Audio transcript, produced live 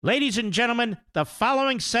Ladies and gentlemen, the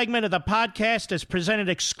following segment of the podcast is presented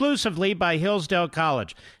exclusively by Hillsdale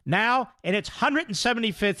College, now in its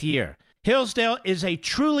 175th year. Hillsdale is a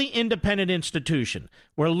truly independent institution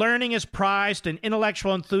where learning is prized and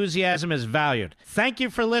intellectual enthusiasm is valued. Thank you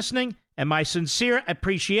for listening, and my sincere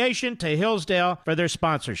appreciation to Hillsdale for their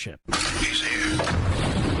sponsorship. He's here.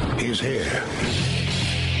 He's here.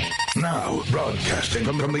 Now, broadcasting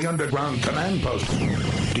from the underground command post,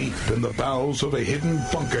 deep in the bowels of a hidden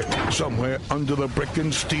bunker, somewhere under the brick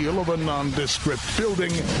and steel of a nondescript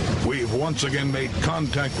building, we've once again made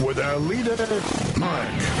contact with our leader, Mark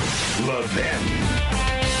Levin.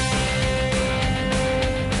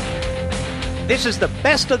 This is the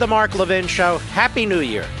best of the Mark Levin Show. Happy New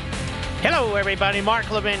Year. Hello, everybody.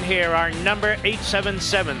 Mark Levin here. Our number,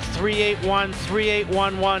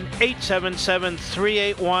 877-381-3811,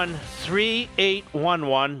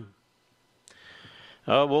 877-381-3811.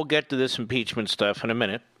 We'll get to this impeachment stuff in a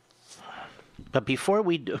minute. But before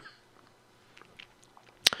we do,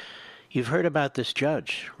 you've heard about this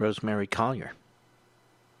judge, Rosemary Collyer.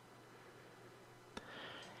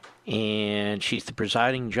 And she's the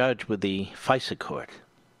presiding judge with the FISA court.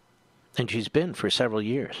 And she's been for several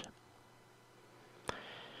years.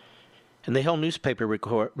 And the Hill newspaper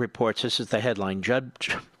reports, this is the headline,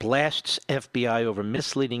 Judge blasts FBI over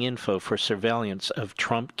misleading info for surveillance of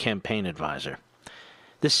Trump campaign advisor.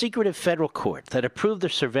 The secretive federal court that approved the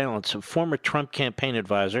surveillance of former Trump campaign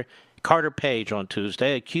advisor Carter Page on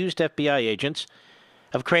Tuesday accused FBI agents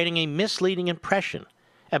of creating a misleading impression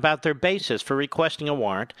about their basis for requesting a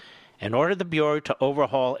warrant and ordered the Bureau to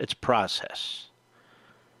overhaul its process.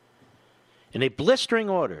 In a blistering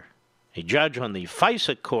order, a judge on the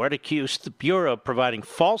FISA court accused the Bureau of providing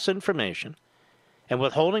false information and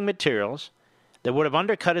withholding materials that would have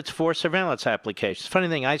undercut its four surveillance applications. Funny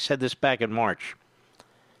thing, I said this back in March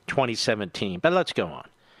 2017, but let's go on.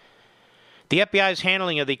 The FBI's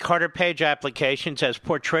handling of the Carter Page applications, as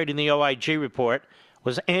portrayed in the OIG report,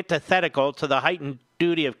 was antithetical to the heightened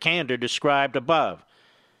duty of candor described above.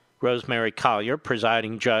 Rosemary Collyer,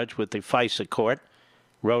 presiding judge with the FISA court,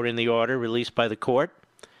 wrote in the order released by the court.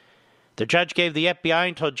 The judge gave the FBI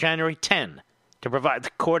until January 10 to provide the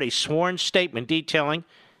court a sworn statement detailing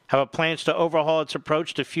how it plans to overhaul its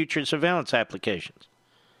approach to future surveillance applications.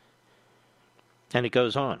 And it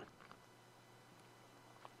goes on.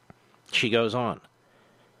 She goes on.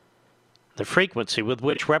 The frequency with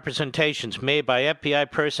which representations made by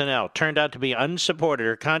FBI personnel turned out to be unsupported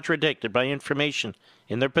or contradicted by information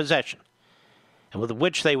in their possession, and with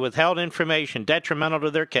which they withheld information detrimental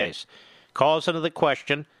to their case, calls into the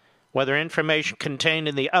question whether information contained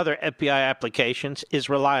in the other FBI applications is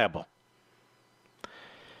reliable.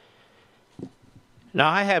 Now,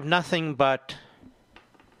 I have nothing but,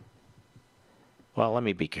 well, let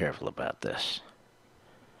me be careful about this.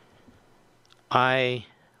 I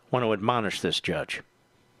want to admonish this judge.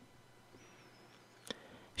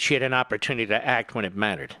 She had an opportunity to act when it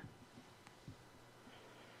mattered.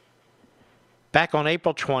 Back on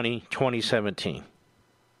April 20, 2017,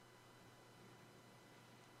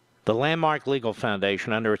 the Landmark Legal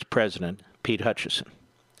Foundation, under its president, Pete Hutchison,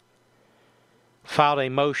 filed a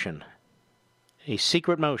motion, a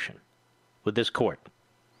secret motion, with this court.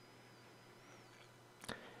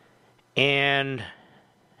 And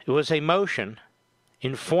it was a motion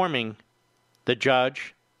informing the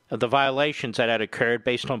judge of the violations that had occurred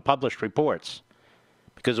based on published reports,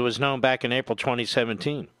 because it was known back in April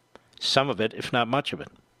 2017, some of it, if not much of it.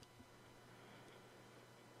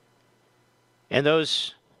 And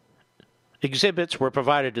those exhibits were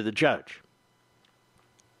provided to the judge.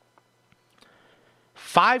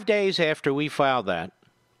 5 days after we filed that,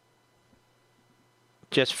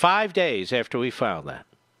 just 5 days after we filed that,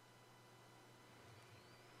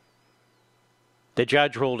 the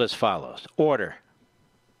judge ruled as follows. Order.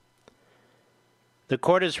 The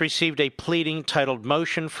court has received a pleading titled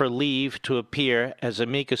Motion for Leave to Appear as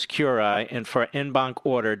Amicus Curiae and for en banc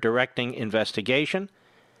order directing investigation,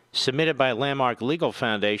 submitted by Landmark Legal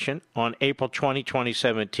Foundation on April 20,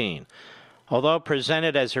 2017. Although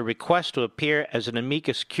presented as a request to appear as an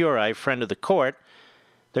amicus curiae friend of the court,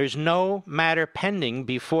 there's no matter pending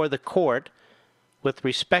before the court with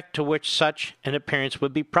respect to which such an appearance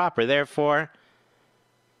would be proper. Therefore,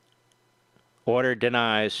 order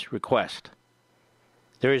denies request.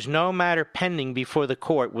 There is no matter pending before the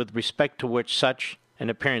court with respect to which such an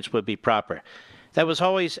appearance would be proper. That was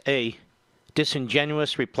always a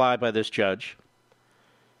disingenuous reply by this judge.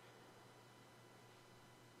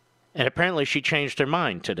 And apparently she changed her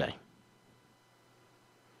mind today.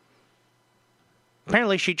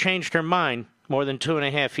 Apparently she changed her mind more than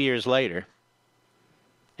 2.5 years later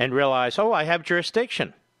and realized, oh, I have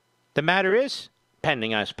jurisdiction The matter is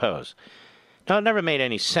pending, I suppose. Now, it never made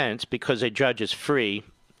any sense because a judge is free,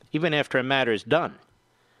 even after a matter is done,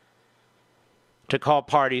 to call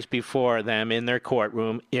parties before them in their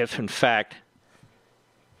courtroom if, in fact,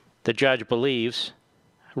 the judge believes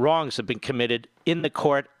wrongs have been committed in the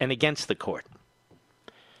court and against the court.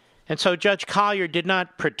 And so Judge Collier did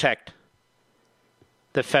not protect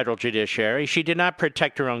the federal judiciary. She did not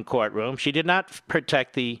protect her own courtroom. She did not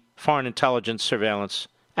protect the Foreign Intelligence Surveillance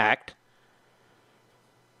Act.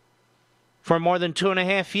 For more than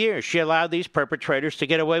 2.5 years, she allowed these perpetrators to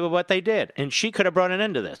get away with what they did. And she could have brought an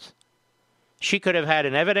end to this. She could have had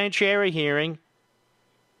an evidentiary hearing,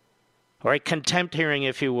 or a contempt hearing,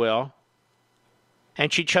 if you will,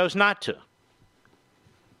 and she chose not to.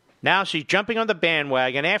 Now she's jumping on the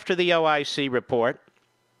bandwagon after the OIC report,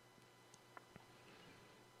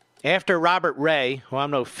 after Robert Ray, who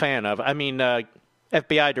I'm no fan of,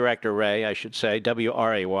 FBI Director Ray, I should say,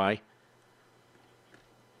 W-R-A-Y,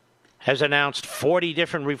 has announced 40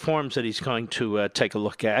 different reforms that he's going to take a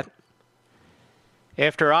look at.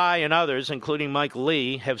 After I and others, including Mike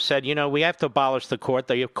Lee, have said, we have to abolish the court.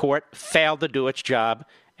 The court failed to do its job,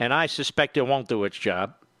 and I suspect it won't do its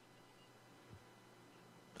job.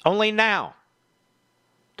 Only now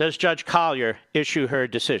does Judge Collier issue her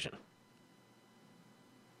decision.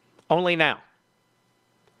 Only now.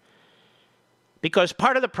 Because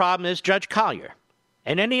part of the problem is Judge Collier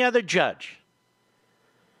and any other judge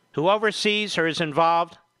who oversees or is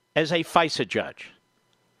involved as a FISA judge.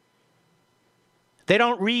 They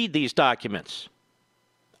don't read these documents.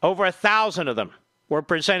 Over 1,000 of them were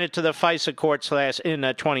presented to the FISA courts in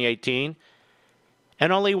 2018,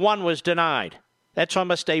 and only one was denied. That's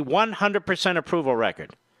almost a 100% approval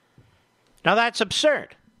record. Now, that's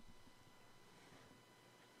absurd.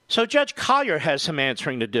 So Judge Collier has some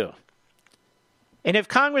answering to do. And if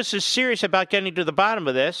Congress is serious about getting to the bottom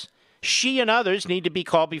of this, she and others need to be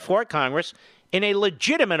called before Congress in a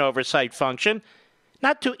legitimate oversight function,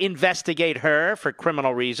 not to investigate her for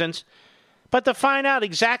criminal reasons, but to find out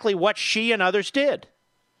exactly what she and others did.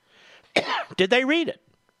 Did they read it?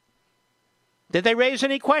 Did they raise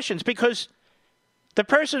any questions? Because the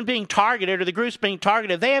person being targeted or the groups being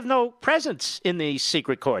targeted, they have no presence in these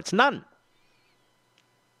secret courts. None.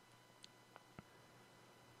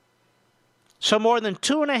 So more than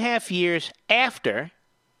 2.5 years after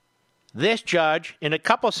this judge, in a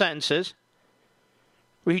couple sentences,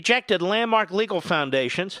 rejected landmark legal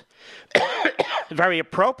foundations, very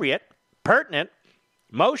appropriate, pertinent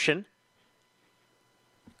motion,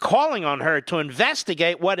 calling on her to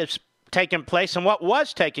investigate what has taken place and what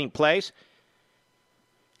was taking place,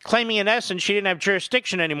 claiming in essence she didn't have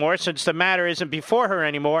jurisdiction anymore since the matter isn't before her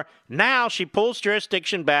anymore. Now she pulls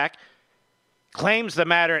jurisdiction back, claims the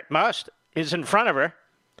matter is in front of her,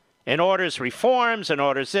 and orders reforms and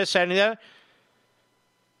orders this and that.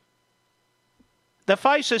 The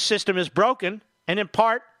FISA system is broken, and in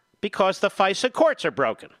part because the FISA courts are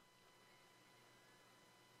broken,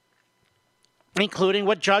 including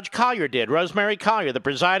what Judge Collier did, Rosemary Collier, the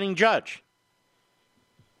presiding judge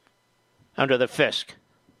under the FISC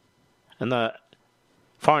and the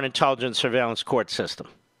Foreign Intelligence Surveillance Court system.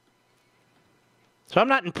 So I'm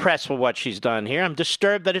not impressed with what she's done here. I'm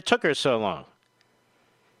disturbed that it took her so long.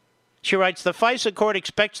 She writes, the FISA court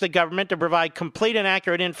expects the government to provide complete and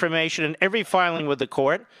accurate information in every filing with the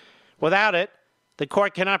court. Without it, the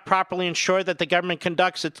court cannot properly ensure that the government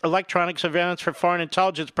conducts its electronic surveillance for foreign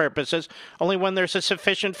intelligence purposes only when there's a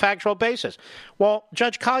sufficient factual basis. Well,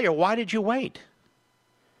 Judge Collier, why did you wait?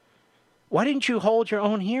 Why didn't you hold your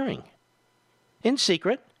own hearing in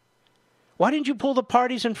secret? Why didn't you pull the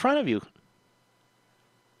parties in front of you?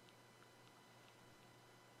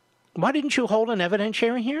 Why didn't you hold an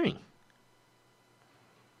evidentiary hearing?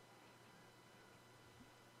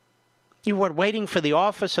 You were waiting for the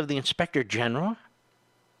office of the Inspector General?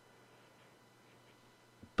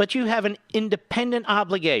 But you have an independent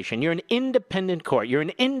obligation. You're an independent court. You're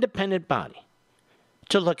an independent body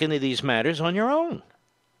to look into these matters on your own.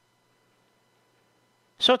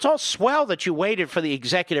 So it's all swell that you waited for the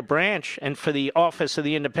executive branch and for the office of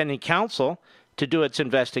the independent counsel to do its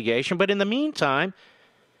investigation. But in the meantime,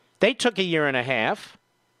 they took 1.5 years.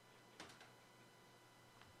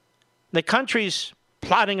 The country's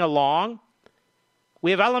plodding along.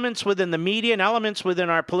 We have elements within the media and elements within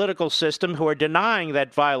our political system who are denying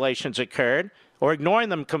that violations occurred or ignoring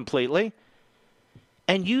them completely.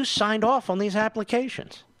 And you signed off on these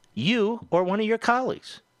applications. You or one of your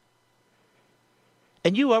colleagues.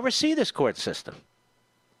 And you oversee this court system.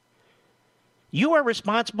 You are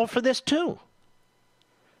responsible for this too.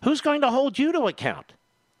 Who's going to hold you to account?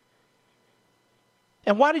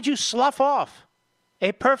 And why did you slough off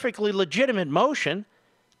a perfectly legitimate motion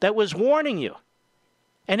that was warning you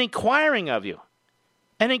and inquiring of you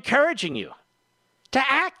and encouraging you to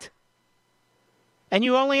act. And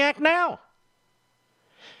you only act now.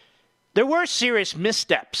 There were serious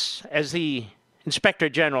missteps, as the Inspector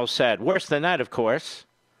General said. Worse than that, of course.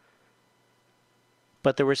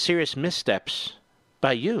 But there were serious missteps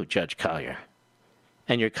by you, Judge Collier,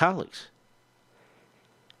 and your colleagues.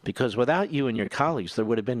 Because without you and your colleagues, there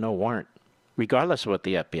would have been no warrant, regardless of what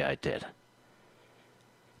the FBI did.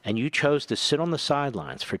 And you chose to sit on the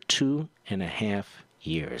sidelines for 2.5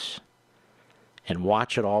 years and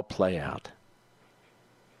watch it all play out.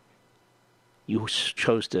 You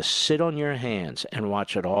chose to sit on your hands and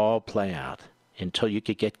watch it all play out until you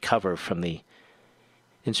could get cover from the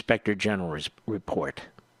Inspector General's report,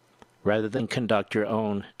 rather than conduct your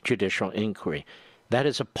own judicial inquiry. That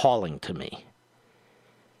is appalling to me.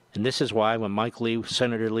 And this is why when Mike Lee,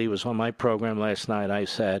 Senator Lee, was on my program last night, I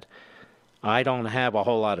said, I don't have a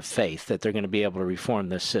whole lot of faith that they're going to be able to reform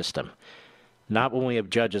this system. Not when we have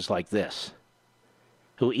judges like this,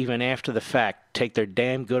 who even after the fact take their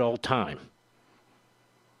damn good old time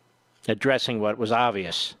addressing what was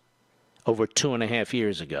obvious over 2.5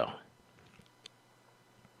 years ago.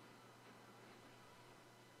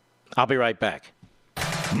 I'll be right back.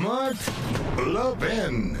 Mark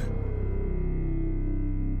Levin.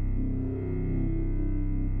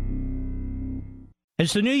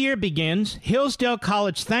 As the new year begins, Hillsdale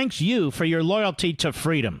College thanks you for your loyalty to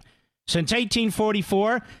freedom. Since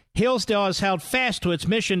 1844, Hillsdale has held fast to its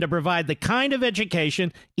mission to provide the kind of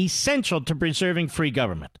education essential to preserving free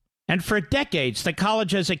government. And for decades, the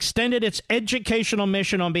college has extended its educational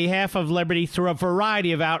mission on behalf of liberty through a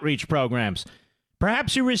variety of outreach programs.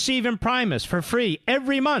 Perhaps you receive Imprimus for free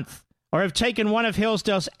every month, or have taken one of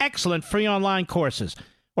Hillsdale's excellent free online courses,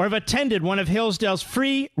 or have attended one of Hillsdale's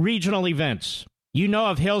free regional events. You know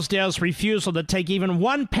of Hillsdale's refusal to take even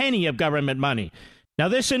 1 penny of government money. Now,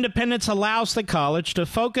 this independence allows the college to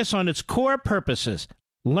focus on its core purposes,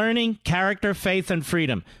 learning, character, faith, and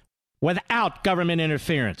freedom, without government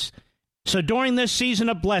interference. So during this season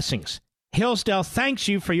of blessings, Hillsdale thanks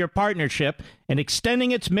you for your partnership in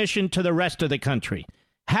extending its mission to the rest of the country.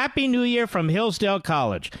 Happy New Year from Hillsdale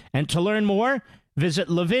College. And to learn more, visit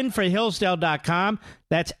levinforhillsdale.com.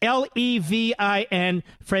 That's Levin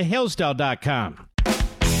for Hillsdale.com.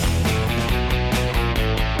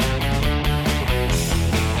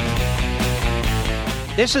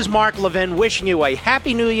 This is Mark Levin wishing you a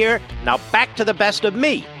Happy New Year. Now back to the best of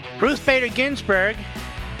me. Ruth Bader Ginsburg.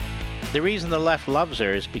 The reason the left loves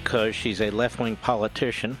her is because she's a left-wing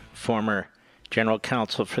politician, former general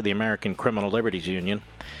counsel for the American Criminal Liberties Union,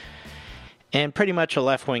 and pretty much a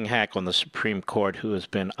left-wing hack on the Supreme Court who has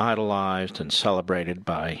been idolized and celebrated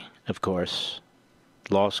by, of course,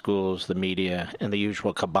 law schools, the media, and the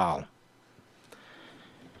usual cabal.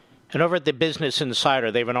 And over at the Business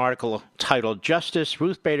Insider, they have an article titled, Justice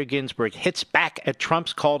Ruth Bader Ginsburg hits back at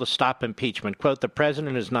Trump's call to stop impeachment. Quote, the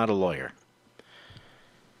president is not a lawyer.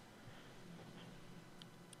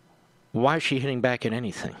 Why is she hitting back at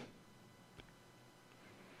anything?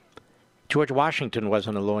 George Washington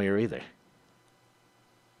wasn't a lawyer either.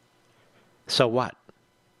 So what?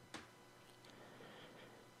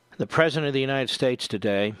 The President of the United States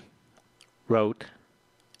today wrote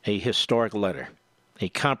a historic letter, a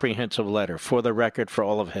comprehensive letter for the record, for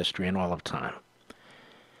all of history and all of time,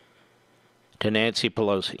 to Nancy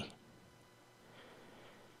Pelosi,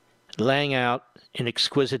 laying out in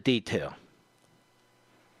exquisite detail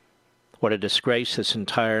what a disgrace this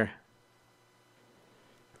entire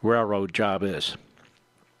railroad job is.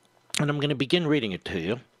 And I'm going to begin reading it to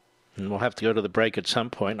you, and we'll have to go to the break at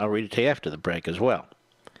some point. I'll read it to you after the break as well,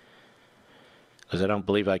 because I don't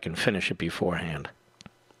believe I can finish it beforehand.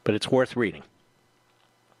 But it's worth reading.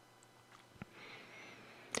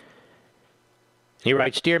 He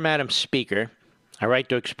writes, Dear Madam Speaker, I write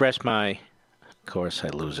to express my... Of course, I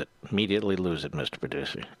lose it. Immediately lose it, Mr.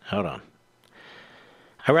 Producer. Hold on.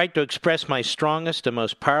 I write to express my strongest and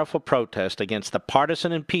most powerful protest against the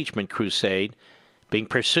partisan impeachment crusade being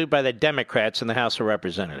pursued by the Democrats in the House of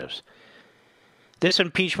Representatives. This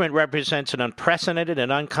impeachment represents an unprecedented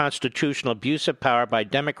and unconstitutional abuse of power by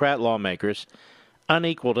Democrat lawmakers,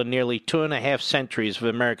 unequaled in nearly 2.5 centuries of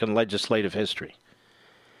American legislative history.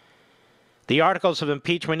 The articles of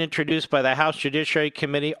impeachment introduced by the House Judiciary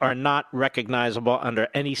Committee are not recognizable under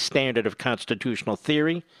any standard of constitutional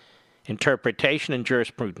theory, interpretation, and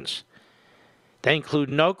jurisprudence. They include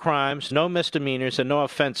no crimes, no misdemeanors, and no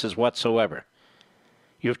offenses whatsoever.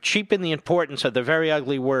 You have cheapened the importance of the very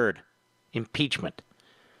ugly word, impeachment.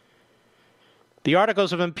 The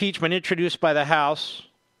articles of impeachment introduced by the House,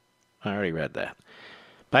 I already read that,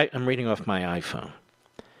 I'm reading off my iPhone.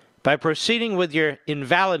 By proceeding with your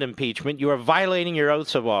invalid impeachment, you are violating your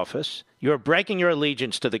oaths of office, you are breaking your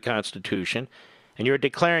allegiance to the Constitution, and you are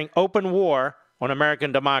declaring open war on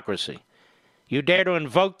American democracy. You dare to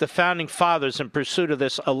invoke the Founding Fathers in pursuit of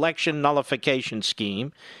this election nullification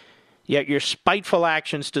scheme, yet your spiteful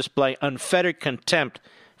actions display unfettered contempt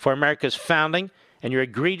for America's founding, and your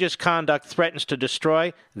egregious conduct threatens to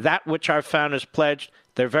destroy that which our founders pledged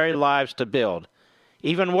their very lives to build.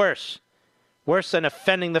 Even worse than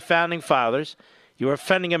offending the Founding Fathers, you are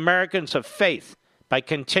offending Americans of faith by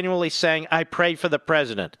continually saying, "I pray for the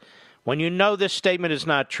president," when you know this statement is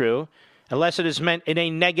not true, unless it is meant in a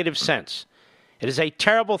negative sense. It is a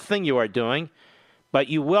terrible thing you are doing, but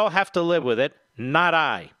you will have to live with it, not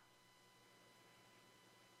I.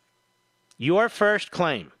 Your first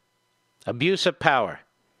claim, abuse of power,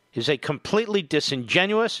 is a completely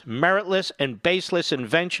disingenuous, meritless, and baseless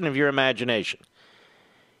invention of your imagination.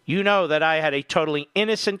 You know that I had a totally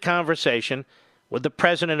innocent conversation with the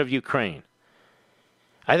president of Ukraine.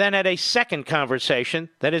 I then had a second conversation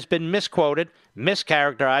that has been misquoted,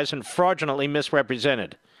 mischaracterized, and fraudulently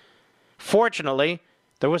misrepresented. Fortunately,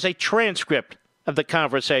 there was a transcript of the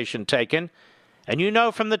conversation taken, and you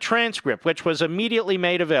know from the transcript, which was immediately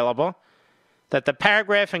made available, that the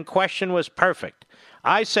paragraph in question was perfect.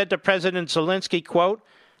 I said to President Zelensky, quote,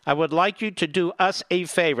 "I would like you to do us a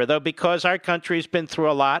favor, though because our country has been through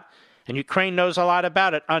a lot, and Ukraine knows a lot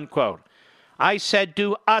about it," unquote. I said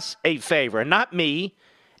do us a favor, not me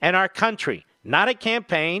and our country, not a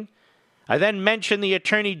campaign. I then mentioned the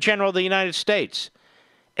Attorney General of the United States.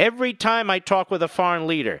 Every time I talk with a foreign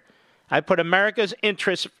leader, I put America's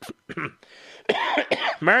interests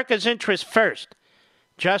first,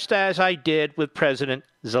 just as I did with President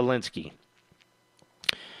Zelensky.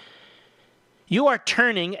 You are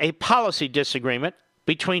turning a policy disagreement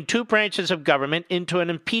between two branches of government into an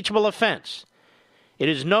impeachable offense. It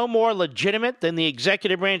is no more legitimate than the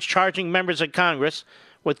executive branch charging members of Congress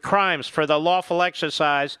with crimes for the lawful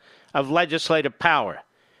exercise of legislative power.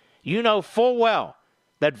 You know full well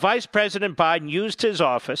that Vice President Biden used his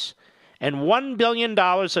office and $1 billion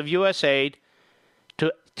of U.S. aid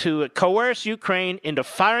to coerce Ukraine into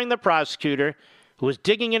firing the prosecutor who was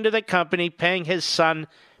digging into the company, paying his son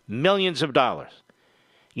millions of dollars.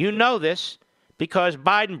 You know this because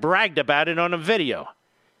Biden bragged about it on a video.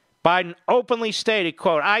 Biden openly stated,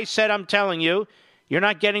 quote, "I said I'm telling you, you're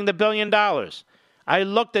not getting the $1 billion. I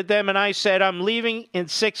looked at them and I said, I'm leaving in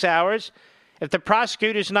 6 hours. If the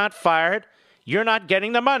prosecutor's not fired, you're not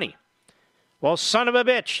getting the money." Well, son of a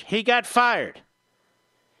bitch, he got fired.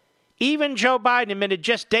 Even Joe Biden admitted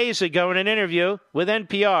just days ago in an interview with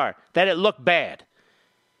NPR that it looked bad.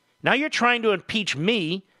 Now you're trying to impeach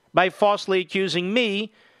me by falsely accusing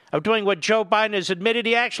me of doing what Joe Biden has admitted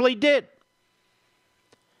he actually did.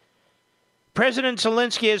 President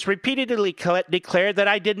Zelensky has repeatedly declared that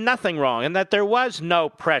I did nothing wrong and that there was no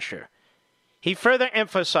pressure. He further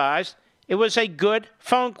emphasized it was a good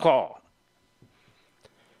phone call.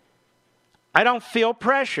 I don't feel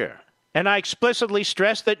pressure, and I explicitly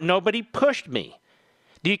stressed that nobody pushed me.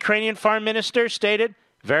 The Ukrainian foreign minister stated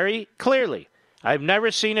very clearly, "I've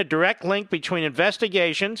never seen a direct link between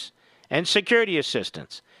investigations and security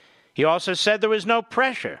assistance." He also said there was no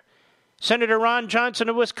pressure. Senator Ron Johnson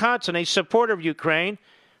of Wisconsin, a supporter of Ukraine,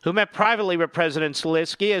 who met privately with President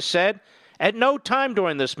Zelensky, has said, at no time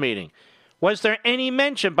during this meeting was there any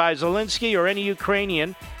mention by Zelensky or any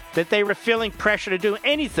Ukrainian that they were feeling pressure to do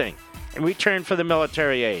anything in return for the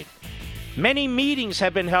military aid. Many meetings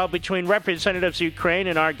have been held between representatives of Ukraine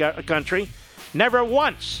and our country. Never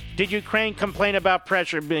once did Ukraine complain about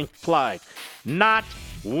pressure being applied. Not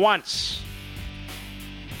once.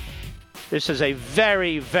 This is a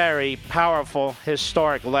very, very powerful,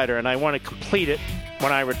 historic letter, and I want to complete it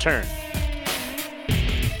when I return.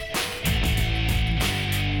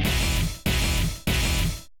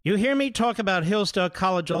 You hear me talk about Hillsdale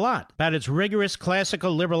College a lot, about its rigorous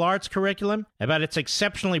classical liberal arts curriculum, about its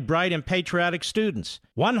exceptionally bright and patriotic students.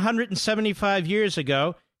 175 years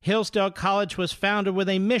ago, Hillsdale College was founded with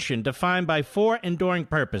a mission defined by 4 enduring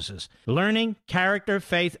purposes: learning, character,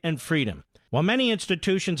 faith, and freedom. While many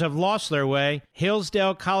institutions have lost their way,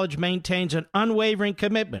 Hillsdale College maintains an unwavering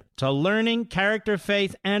commitment to learning, character,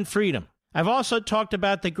 faith, and freedom. I've also talked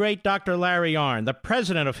about the great Dr. Larry Arnn, the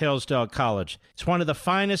president of Hillsdale College. He's one of the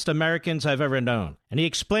finest Americans I've ever known. And he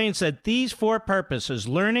explains that these 4 purposes,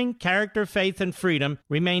 learning, character, faith, and freedom,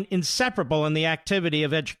 remain inseparable in the activity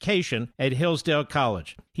of education at Hillsdale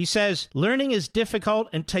College. He says, learning is difficult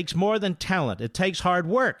and takes more than talent. It takes hard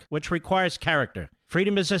work, which requires character.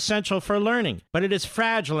 Freedom is essential for learning, but it is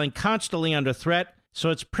fragile and constantly under threat so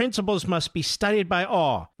its principles must be studied by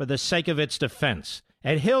all for the sake of its defense.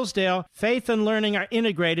 At Hillsdale, faith and learning are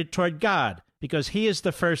integrated toward God because He is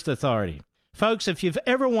the first authority. Folks, if you've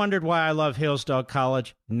ever wondered why I love Hillsdale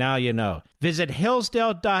College, now you know. Visit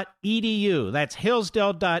hillsdale.edu. That's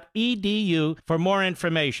hillsdale.edu for more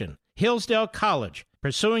information. Hillsdale College,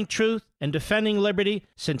 pursuing truth and defending liberty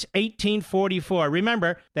since 1844.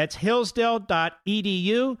 Remember, that's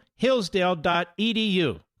hillsdale.edu,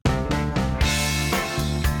 hillsdale.edu.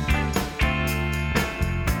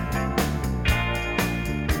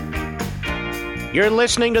 You're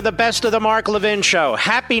listening to the Best of the Mark Levin Show.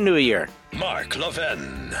 Happy New Year. Mark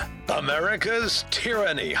Levin, America's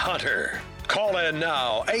tyranny hunter. Call in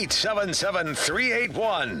now,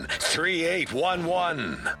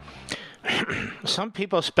 877-381-3811. Some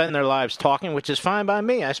people spend their lives talking, which is fine by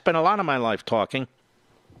me. I spend a lot of my life talking.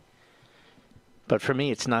 But for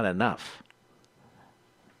me, it's not enough.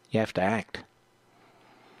 You have to act.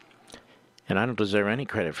 And I don't deserve any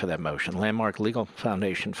credit for that motion. Landmark Legal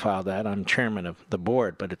Foundation filed that. I'm chairman of the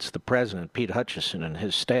board, but it's the president, Pete Hutchison, and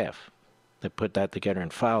his staff that put that together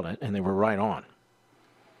and filed it, and they were right on.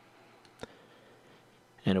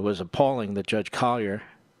 And it was appalling that Judge Collier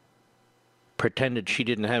pretended she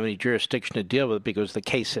didn't have any jurisdiction to deal with it because the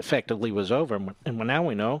case effectively was over. And now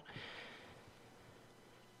we know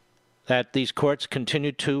that these courts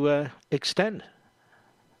continue to extend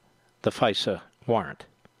the FISA warrant.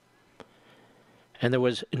 And there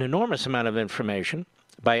was an enormous amount of information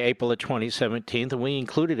by April of 2017, and we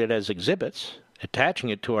included it as exhibits, attaching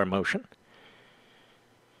it to our motion.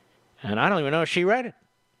 And I don't even know if she read it.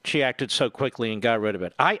 She acted so quickly and got rid of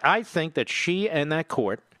it. I think that she and that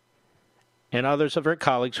court and others of her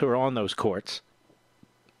colleagues who are on those courts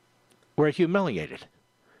were humiliated.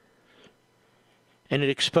 And it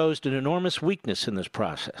exposed an enormous weakness in this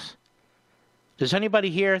process. Does anybody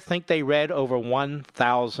here think they read over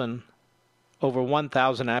 1,000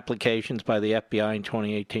 applications by the FBI in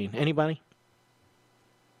 2018? Anybody?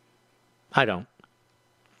 I don't.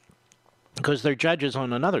 Because they're judges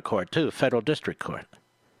on another court, too, federal district court.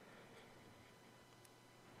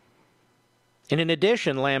 And in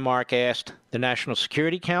addition, Landmark asked the National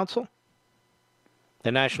Security Council,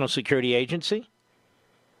 the National Security Agency,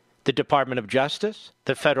 the Department of Justice,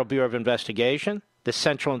 the Federal Bureau of Investigation, the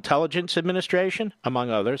Central Intelligence Administration, among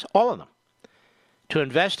others, all of them, to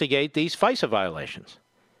investigate these FISA violations.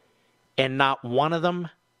 And not one of them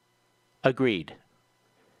agreed.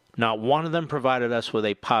 Not one of them provided us with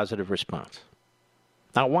a positive response.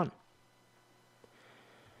 Not one.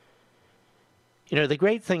 You know, the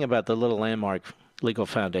great thing about the little Landmark Legal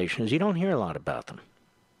Foundation is you don't hear a lot about them.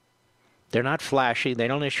 They're not flashy. They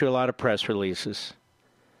don't issue a lot of press releases.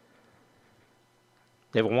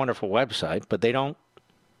 They have a wonderful website, but they don't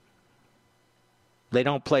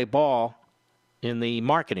play ball in the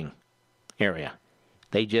marketing area.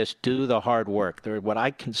 They just do the hard work. They're what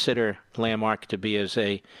I consider Landmark to be as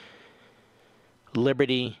a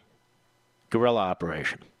liberty guerrilla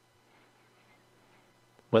operation.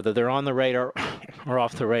 Whether they're on the radar or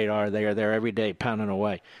off the radar, they are there every day pounding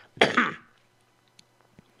away.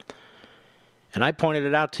 And I pointed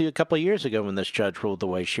it out to you a couple of years ago when this judge ruled the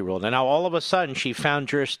way she ruled. And now all of a sudden she found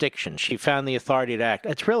jurisdiction. She found the authority to act.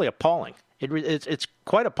 It's really appalling. It's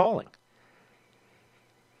quite appalling.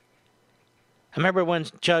 I remember when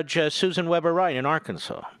Judge Susan Weber Wright in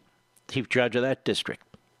Arkansas, chief judge of that district,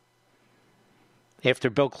 after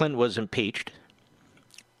Bill Clinton was impeached,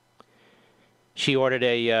 she ordered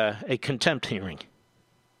a contempt hearing.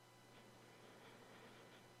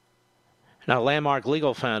 Now, Landmark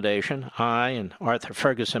Legal Foundation, I and Arthur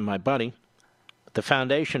Ferguson, my buddy, the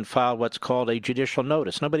foundation filed what's called a judicial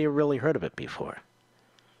notice. Nobody ever really heard of it before.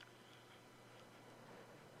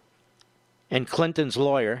 And Clinton's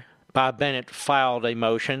lawyer, Bob Bennett, filed a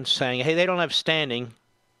motion saying, hey, they don't have standing.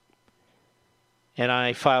 And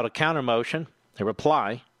I filed a counter motion, a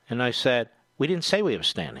reply, and I said, we didn't say we have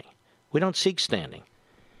standing. We don't seek standing.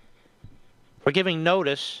 We're giving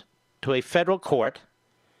notice to a federal court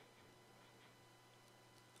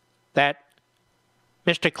that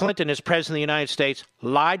Mr. Clinton, as President of the United States,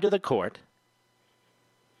 lied to the court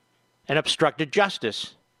and obstructed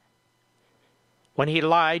justice when he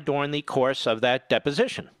lied during the course of that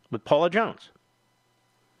deposition with Paula Jones.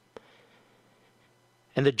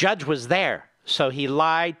 And the judge was there, so he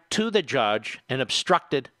lied to the judge and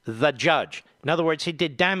obstructed the judge. In other words, he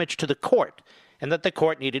did damage to the court, and that the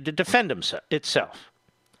court needed to defend itself.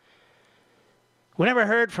 We never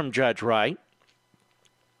heard from Judge Wright.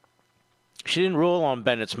 She didn't rule on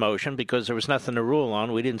Bennett's motion because there was nothing to rule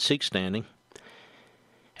on. We didn't seek standing.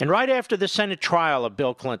 And right after the Senate trial of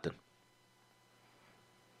Bill Clinton,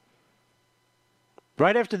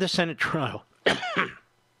 right after the Senate trial,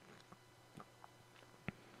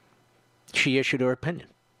 she issued her opinion.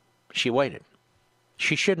 She waited.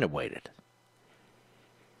 She shouldn't have waited.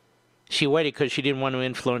 She waited because she didn't want to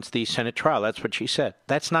influence the Senate trial. That's what she said.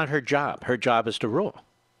 That's not her job. Her job is to rule.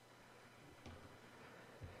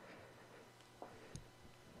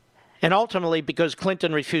 And ultimately, because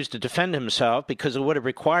Clinton refused to defend himself, because it would have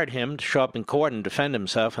required him to show up in court and defend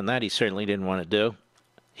himself, and that he certainly didn't want to do,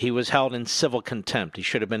 he was held in civil contempt. He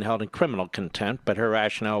should have been held in criminal contempt, but her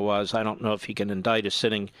rationale was, I don't know if you can indict a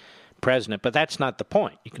sitting president, but that's not the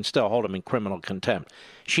point. You can still hold him in criminal contempt.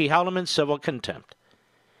 She held him in civil contempt.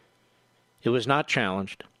 It was not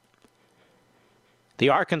challenged. The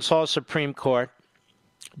Arkansas Supreme Court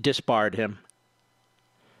disbarred him,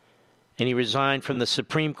 and he resigned from the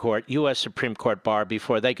Supreme Court, U.S. Supreme Court bar,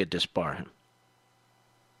 before they could disbar him.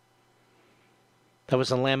 That was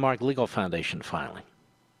a Landmark Legal Foundation filing.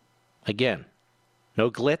 Again, no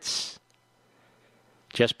glitz,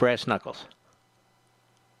 just brass knuckles.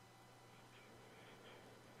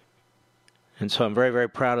 And so I'm very, very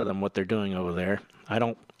proud of them, what they're doing over there. I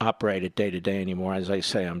don't operate it day to day anymore. As I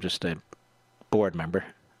say, I'm just a board member,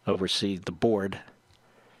 oversee the board,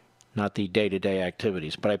 not the day-to-day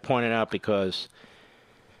activities. But I point it out because,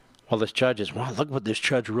 well, this judge is, well, look what this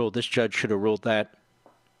judge ruled. This judge should have ruled that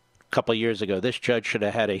a couple of years ago. This judge should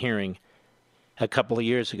have had a hearing a couple of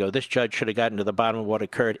years ago. This judge should have gotten to the bottom of what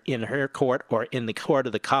occurred in her court or in the court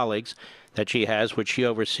of the colleagues that she has, which she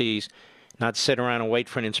oversees, not sit around and wait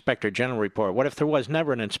for an Inspector General report. What if there was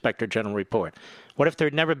never an Inspector General report? What if there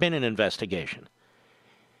had never been an investigation?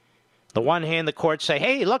 On the one hand, the courts say,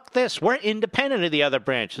 hey, look this, we're independent of the other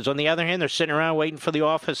branches. On the other hand, they're sitting around waiting for the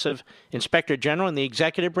office of Inspector General in the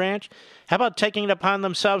executive branch. How about taking it upon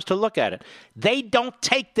themselves to look at it? They don't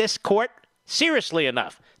take this court seriously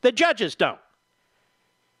enough. The judges don't.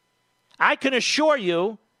 I can assure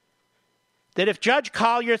you that if Judge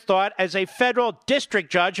Collier thought, as a federal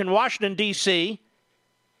district judge in Washington, D.C.,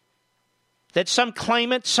 that some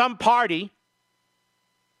claimant, some party,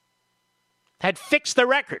 had fixed the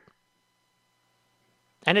record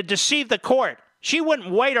and had deceived the court, she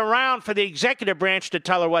wouldn't wait around for the executive branch to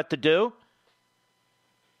tell her what to do.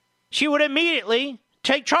 She would immediately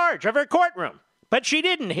take charge of her courtroom. But she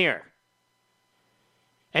didn't here.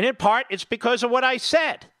 And in part, it's because of what I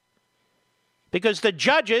said. Because the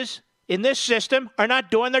judges in this system are not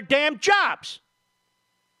doing their damn jobs.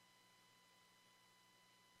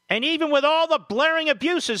 And even with all the blaring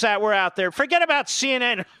abuses that were out there, forget about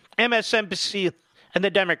CNN, MSNBC, and the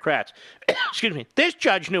Democrats. Excuse me. This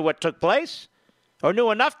judge knew what took place, or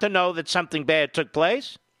knew enough to know that something bad took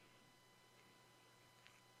place.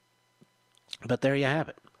 But there you have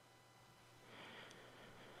it.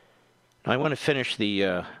 Now, I want to finish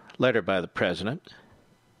the letter by the president.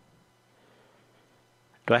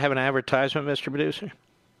 Do I have an advertisement, Mr. Producer?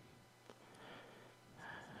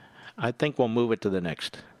 I think we'll move it to the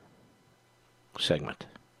next segment.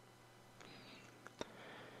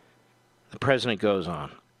 The president goes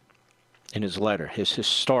on in his letter, his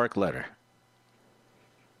historic letter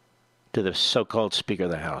to the so-called Speaker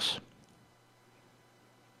of the House.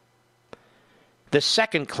 The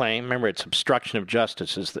second claim, remember it's obstruction of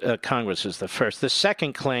justice, Congress is the first. The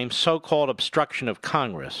second claim, so-called obstruction of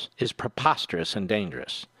Congress, is preposterous and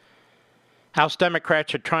dangerous. House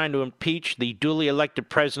Democrats are trying to impeach the duly elected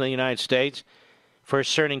President of the United States for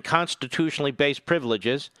asserting constitutionally based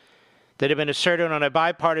privileges that have been asserted on a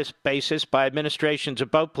bipartisan basis by administrations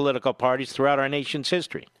of both political parties throughout our nation's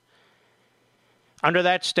history. Under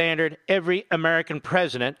that standard, every American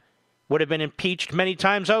president would have been impeached many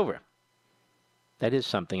times over. That is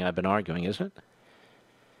something I've been arguing, isn't it?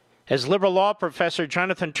 As liberal law professor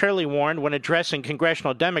Jonathan Turley warned when addressing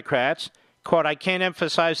congressional Democrats, quote, I can't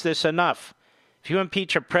emphasize this enough. If you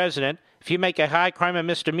impeach a president, if you make a high crime and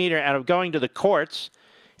misdemeanor out of going to the courts,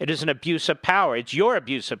 it is an abuse of power. It's your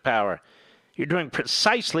abuse of power. You're doing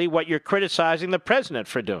precisely what you're criticizing the president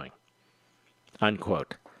for doing,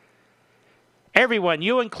 unquote. Everyone,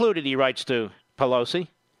 you included, he writes to Pelosi,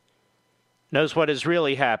 knows what is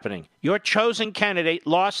really happening. Your chosen candidate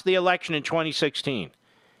lost the election in 2016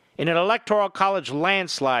 in an electoral college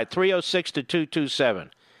landslide, 306 to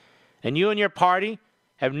 227. And you and your party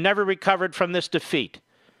have never recovered from this defeat.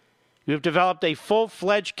 You have developed a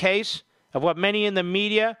full-fledged case of what many in the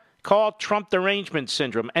media call Trump derangement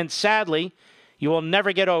syndrome, and sadly, you will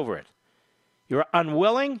never get over it. You are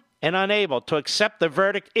unwilling and unable to accept the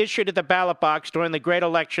verdict issued at the ballot box during the great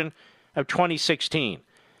election of 2016.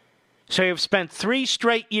 So you've spent 3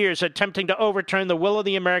 straight years attempting to overturn the will of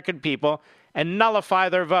the American people and nullify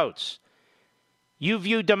their votes. You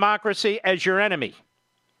view democracy as your enemy.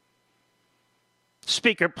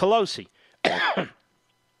 Speaker Pelosi,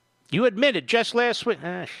 you admitted just last week.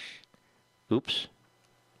 Oops.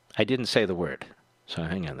 I didn't say the word. So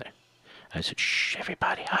hang on there. I said, shh,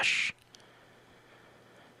 everybody, hush.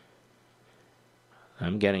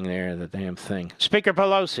 I'm getting there, the damn thing. Speaker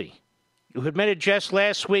Pelosi, you admitted just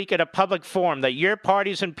last week at a public forum that your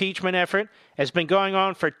party's impeachment effort has been going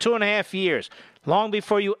on for 2.5 years, long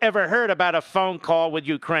before you ever heard about a phone call with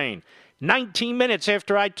Ukraine. 19 minutes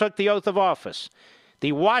after I took the oath of office,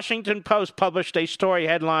 the Washington Post published a story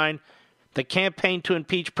headline, "The campaign to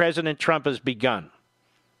impeach President Trump has begun."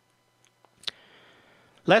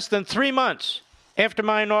 Less than 3 months after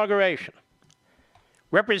my inauguration,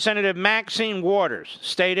 Representative Maxine Waters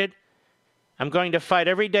stated, "I'm going to fight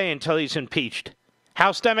every day until he's impeached."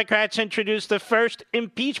 House Democrats introduced the first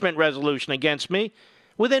impeachment resolution against me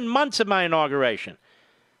within months of my inauguration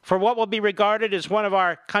for what will be regarded as one of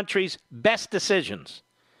our country's best decisions,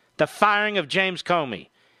 the firing of James Comey,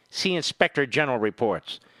 see Inspector General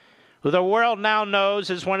reports, who the world now knows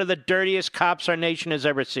as one of the dirtiest cops our nation has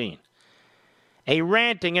ever seen. A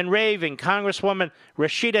ranting and raving Congresswoman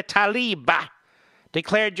Rashida Tlaib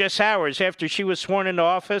declared just hours after she was sworn into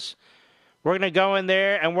office, "We're going to go in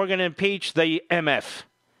there and we're going to impeach the MF."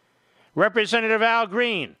 Representative Al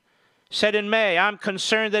Green said in May, "I'm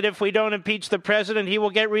concerned that if we don't impeach the president, he will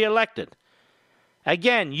get reelected."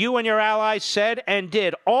 Again, you and your allies said and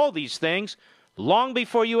did all these things long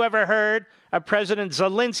before you ever heard of President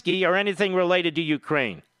Zelensky or anything related to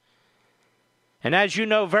Ukraine. And as you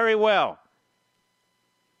know very well,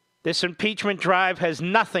 this impeachment drive has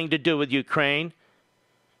nothing to do with Ukraine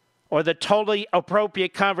or the totally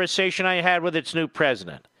appropriate conversation I had with its new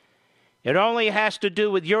president. It only has to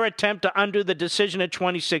do with your attempt to undo the decision of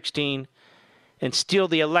 2016 and steal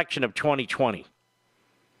the election of 2020.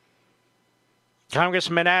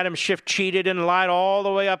 Congressman Adam Schiff cheated and lied all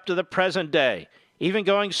the way up to the present day, even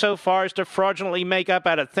going so far as to fraudulently make up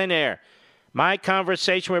out of thin air my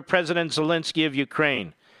conversation with President Zelensky of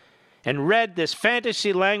Ukraine, and read this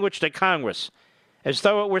fantasy language to Congress as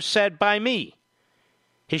though it were said by me.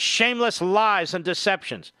 His shameless lies and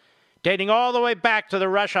deceptions, dating all the way back to the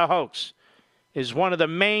Russia hoax, is one of the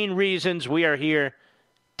main reasons we are here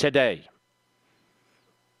today.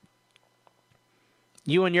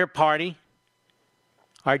 You and your party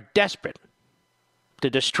are desperate to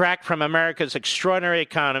distract from America's extraordinary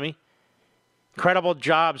economy, incredible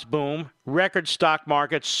jobs boom, record stock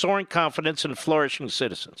market, soaring confidence, and flourishing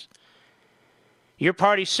citizens. Your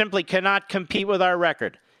party simply cannot compete with our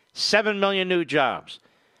record. 7 million new jobs,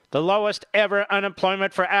 the lowest ever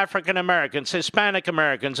unemployment for African Americans, Hispanic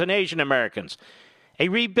Americans, and Asian Americans, a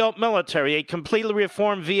rebuilt military, a completely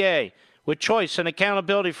reformed VA with choice and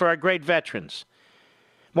accountability for our great veterans,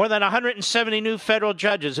 more than 170 new federal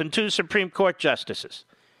judges and 2 Supreme Court justices,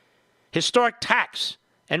 historic tax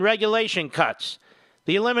and regulation cuts,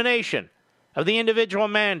 the elimination of the individual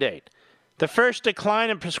mandate, the first decline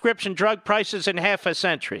in prescription drug prices in half a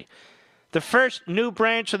century, the first new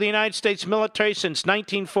branch of the United States military since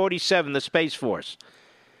 1947, the Space Force,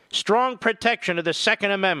 strong protection of the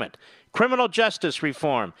Second Amendment, criminal justice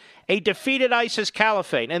reform, a defeated ISIS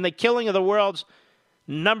caliphate, and the killing of the world's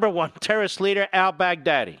 #1 terrorist leader,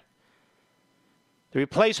 al-Baghdadi. The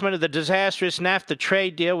replacement of the disastrous NAFTA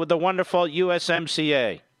trade deal with the wonderful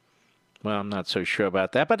USMCA. Well, I'm not so sure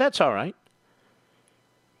about that, but that's all right.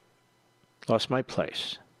 Lost my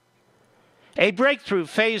place. A breakthrough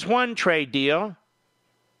Phase 1 trade deal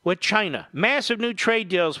with China. Massive new trade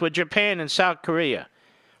deals with Japan and South Korea.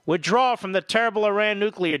 Withdrawal from the terrible Iran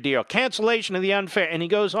nuclear deal. Cancellation of the unfair. And he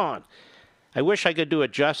goes on. I wish I could do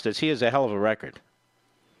it justice. He has a hell of a record.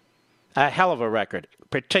 A hell of a record,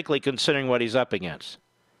 particularly considering what he's up against.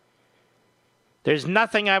 There's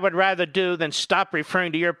nothing I would rather do than stop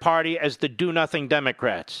referring to your party as the do-nothing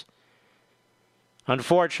Democrats.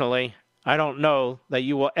 Unfortunately, I don't know that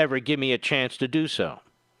you will ever give me a chance to do so.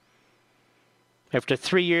 After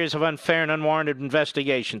 3 years of unfair and unwarranted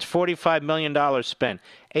investigations, $45 million spent,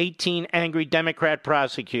 18 angry Democrat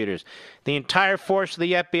prosecutors, the entire force of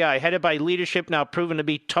the FBI, headed by leadership now proven to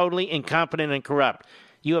be totally incompetent and corrupt,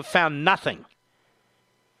 you have found nothing.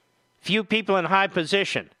 Few people in high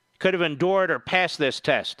position could have endured or passed this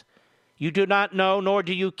test. You do not know, nor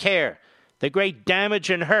do you care, the great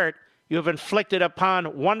damage and hurt you have inflicted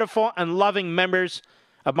upon wonderful and loving members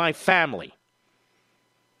of my family.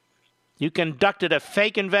 You conducted a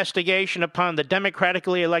fake investigation upon the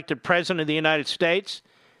democratically elected President of the United States,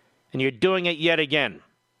 and you're doing it yet again.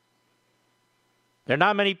 There are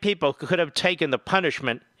not many people who could have taken the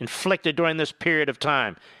punishment inflicted during this period of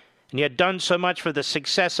time, and yet done so much for the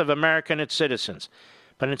success of America and its citizens.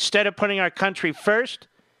 But instead of putting our country first,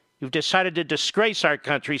 You've decided to disgrace our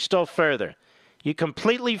country still further. You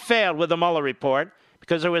completely failed with the Mueller report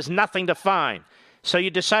because there was nothing to find. So you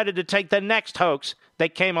decided to take the next hoax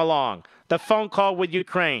that came along, the phone call with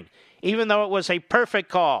Ukraine, even though it was a perfect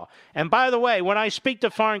call. And by the way, when I speak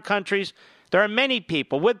to foreign countries, there are many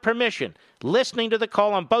people, with permission, listening to the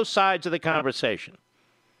call on both sides of the conversation.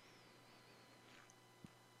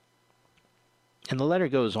 And the letter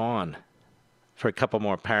goes on for a couple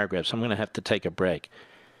more paragraphs. I'm going to have to take a break.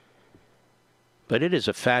 But it is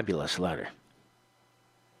a fabulous letter.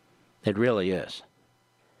 It really is.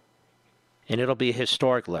 And it'll be a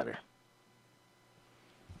historic letter.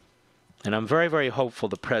 And I'm very, very hopeful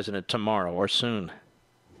the president tomorrow or soon,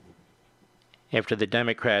 after the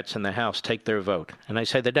Democrats in the House take their vote, and I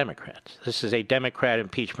say the Democrats, this is a Democrat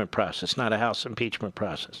impeachment process, not a House impeachment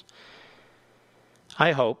process.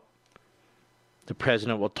 I hope the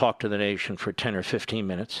president will talk to the nation for 10 or 15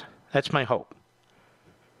 minutes. That's my hope.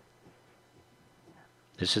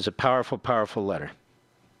 This is a powerful, powerful letter.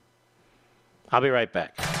 I'll be right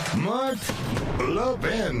back. Mark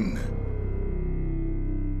Levin.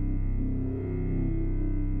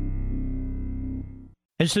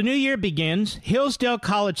 As the new year begins, Hillsdale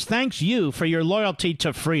College thanks you for your loyalty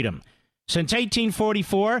to freedom. Since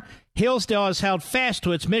 1844, Hillsdale has held fast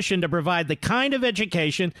to its mission to provide the kind of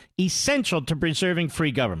education essential to preserving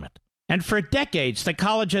free government. And for decades, the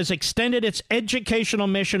college has extended its educational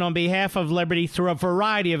mission on behalf of liberty through a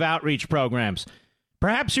variety of outreach programs.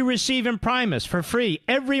 Perhaps you receive Imprimis for free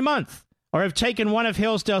every month, or have taken one of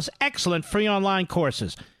Hillsdale's excellent free online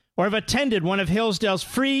courses, or have attended one of Hillsdale's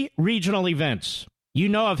free regional events. You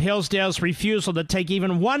know of Hillsdale's refusal to take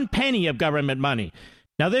even 1 penny of government money.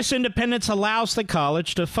 Now, this independence allows the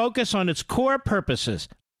college to focus on its core purposes,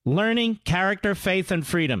 learning, character, faith, and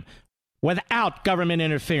freedom, without government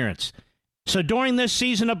interference. So during this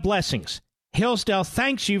season of blessings, Hillsdale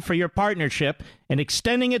thanks you for your partnership in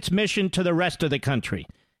extending its mission to the rest of the country.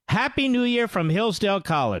 Happy New Year from Hillsdale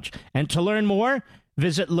College. And to learn more,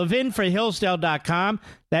 visit levinforhillsdale.com.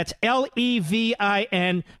 That's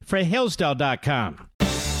Levin for Hillsdale.com.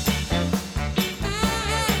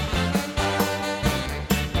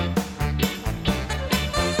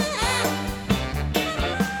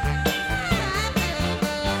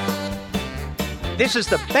 This is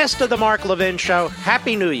the best of the Mark Levin Show.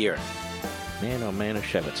 Happy New Year. Man, oh man,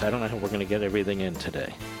 Shevitz. I don't know how we're going to get everything in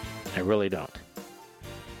today. I really don't.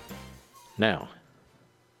 Now,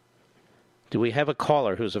 do we have a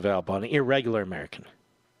caller who's available, an irregular American?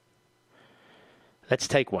 Let's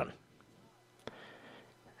take one.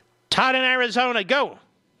 Todd in Arizona, go.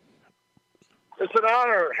 It's an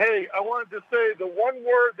honor. Hey, I wanted to say the one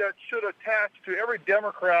word that should attach to every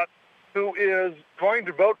Democrat who is going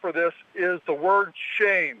to vote for this is the word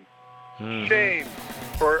shame. Mm-hmm. Shame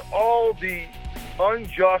for all the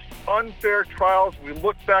unjust, unfair trials. We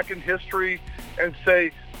look back in history and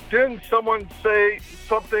say, didn't someone say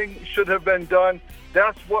something should have been done?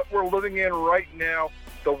 That's what we're living in right now.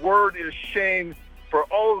 The word is shame for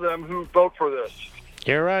all of them who vote for this.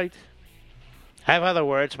 You're right. I have other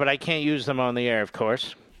words, but I can't use them on the air, of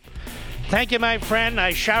course. Thank you, my friend.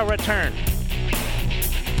 I shall return.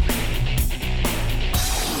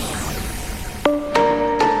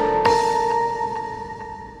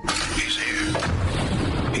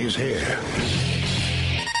 He's here.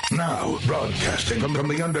 Now, broadcasting from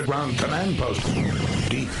the underground command post,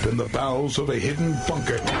 deep in the bowels of a hidden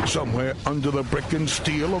bunker, somewhere under the brick and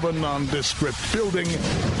steel of a nondescript building,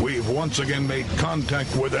 we've once again made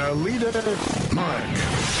contact with our leader, Mark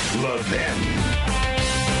Levin.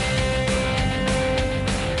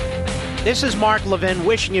 This is Mark Levin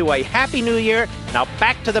wishing you a Happy New Year. Now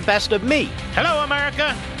back to the best of me. Hello,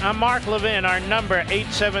 America. I'm Mark Levin. Our number,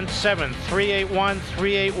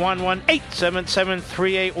 877-381-3811.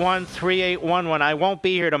 877-381-3811. I won't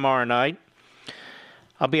be here tomorrow night.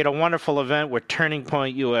 I'll be at a wonderful event with Turning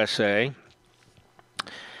Point USA.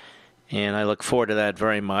 And I look forward to that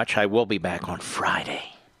very much. I will be back on Friday.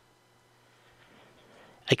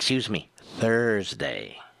 Excuse me,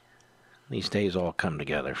 Thursday. These days all come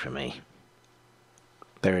together for me.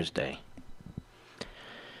 Thursday.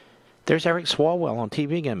 There's Eric Swalwell on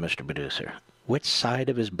TV again, Mr. Producer. Which side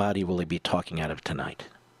of his body will he be talking out of tonight?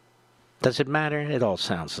 Does it matter? It all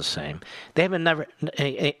sounds the same. They have a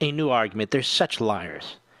new argument. They're such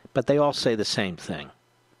liars, but they all say the same thing.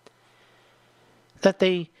 That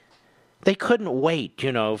they couldn't wait,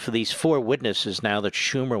 for these 4 witnesses now that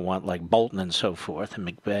Schumer want, like Bolton and so forth, and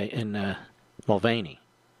McVeigh and Mulvaney.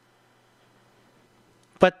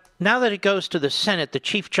 But now that it goes to the Senate, the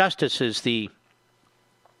Chief Justice is the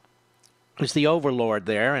overlord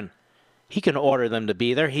there, and He can order them to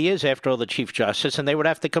be there. He is, after all, the Chief Justice, and they would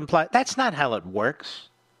have to comply. That's not how it works.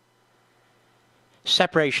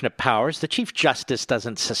 Separation of powers. The Chief Justice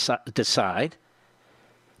doesn't decide.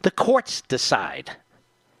 The courts decide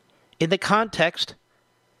in the context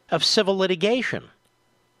of civil litigation.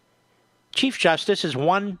 Chief Justice is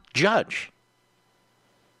one judge.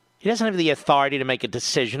 He doesn't have the authority to make a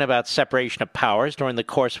decision about separation of powers during the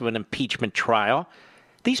course of an impeachment trial.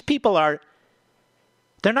 These people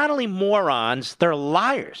they're not only morons, they're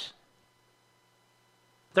liars.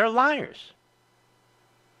 They're liars.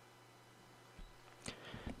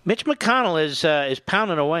 Mitch McConnell is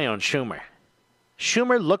pounding away on Schumer.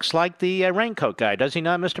 Schumer looks like the raincoat guy, does he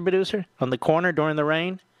not, Mr. Producer? On the corner during the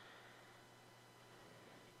rain?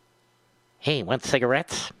 Hey, want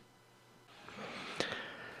cigarettes?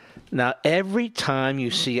 Now, every time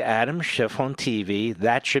you see Adam Schiff on TV,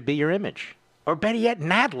 that should be your image. Or better yet,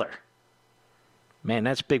 Nadler. Man,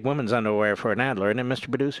 that's big women's underwear for an Nadler, isn't it, Mr.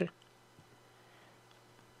 Producer?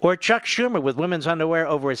 Or Chuck Schumer with women's underwear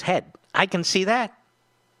over his head. I can see that.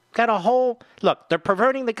 Got a whole... Look, they're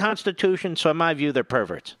perverting the Constitution, so in my view, they're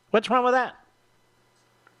perverts. What's wrong with that?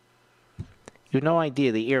 You have no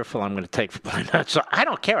idea the earful I'm going to take for my nuts, so I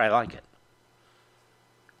don't care. I like it.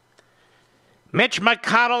 Mitch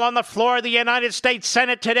McConnell on the floor of the United States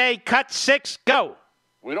Senate today. Cut 6, go.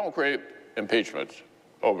 We don't create impeachments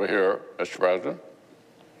over here, Mr. President.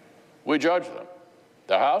 We judge them.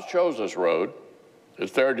 The House chose this road.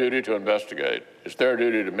 It's their duty to investigate. It's their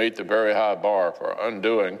duty to meet the very high bar for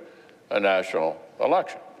undoing a national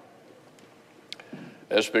election.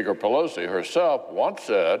 As Speaker Pelosi herself once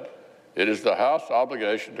said, it is the House's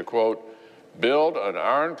obligation to, quote, build an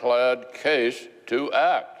ironclad case to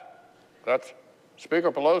act. That's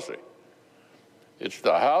Speaker Pelosi. It's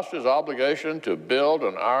the House's obligation to build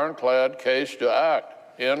an ironclad case to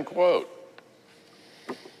act, end quote.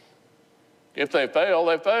 If they fail,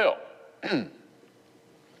 they fail.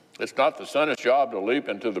 It's not the Senate's job to leap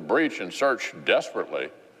into the breach and search desperately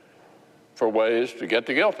for ways to get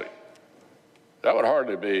the guilty. That would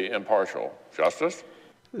hardly be impartial justice.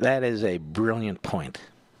 That is a brilliant point.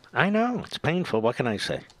 I know, it's painful. What can I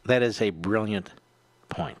say? That is a brilliant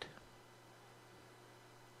point.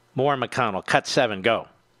 More McConnell. Cut 7, go.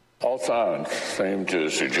 All signs seem to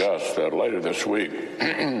suggest that later this week,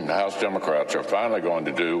 the House Democrats are finally going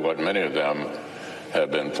to do what many of them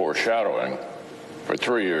have been foreshadowing for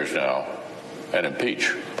 3 years now, and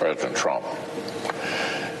impeach President Trump.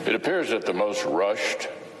 It appears that the most rushed,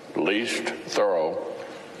 least thorough,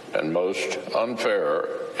 and most unfair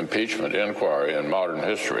impeachment inquiry in modern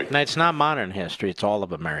history. Now, it's not modern history. It's all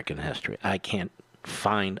of American history. I can't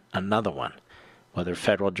find another one, whether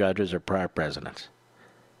federal judges or prior presidents.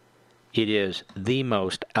 It is the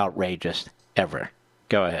most outrageous ever.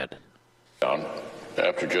 Go ahead.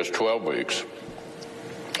 After just 12 weeks,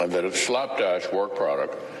 and that its slapdash work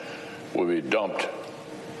product will be dumped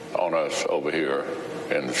on us over here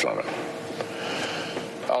in the Senate.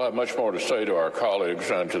 I'll have much more to say to our colleagues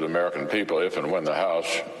and to the American people if and when the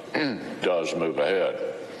House does move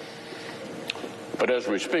ahead. But as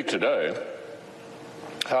we speak today,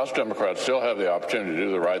 House Democrats still have the opportunity to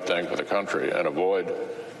do the right thing for the country and avoid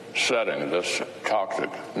setting this toxic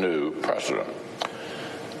new precedent.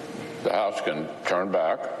 The House can turn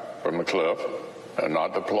back from the cliff and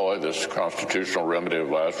not deploy this constitutional remedy of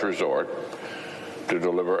last resort to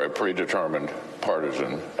deliver a predetermined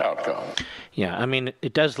partisan outcome. Yeah, I mean,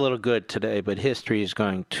 it does a little good today, but history is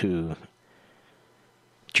going to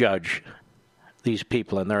judge these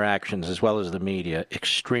people and their actions, as well as the media,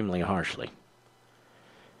 extremely harshly.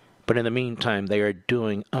 But in the meantime, they are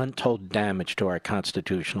doing untold damage to our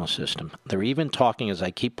constitutional system. They're even talking, as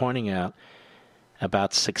I keep pointing out,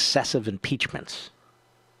 about successive impeachments.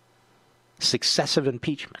 Successive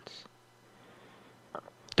impeachments.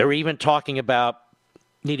 They're even talking about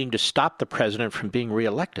needing to stop the president from being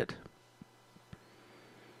reelected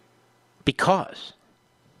because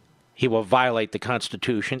he will violate the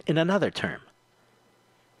Constitution in another term.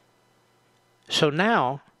 So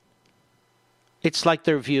now, it's like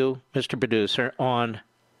their view, Mr. Producer, on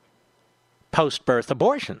post-birth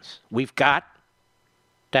abortions. We've got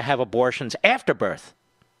to have abortions after birth.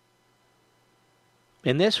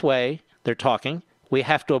 In this way, they're talking, we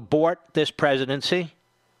have to abort this presidency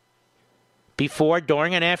before,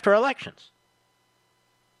 during, and after elections.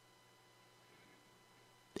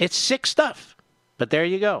 It's sick stuff, but there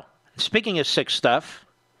you go. Speaking of sick stuff,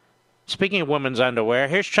 speaking of women's underwear,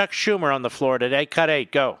 here's Chuck Schumer on the floor today. Cut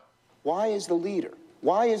 8, go. Why is the leader,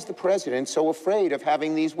 why is the president so afraid of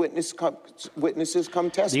having these witnesses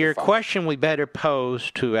come testify? Your question we better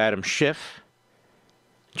pose to Adam Schiff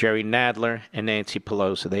Jerry Nadler, and Nancy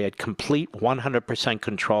Pelosi. They had complete 100%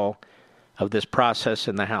 control of this process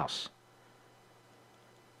in the House.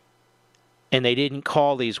 And they didn't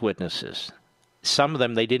call these witnesses. Some of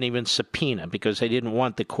them they didn't even subpoena because they didn't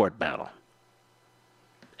want the court battle.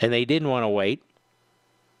 And they didn't want to wait.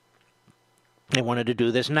 They wanted to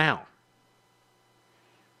do this now.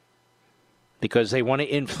 Because they want to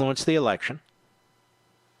influence the election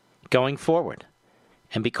going forward.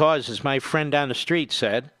 And because, as my friend down the street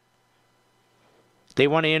said, they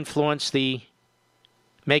want to influence the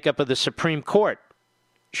makeup of the Supreme Court.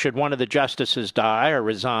 Should one of the justices die or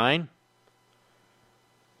resign?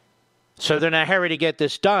 So they're in a hurry to get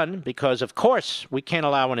this done because, of course, we can't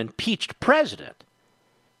allow an impeached president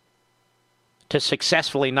to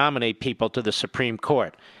successfully nominate people to the Supreme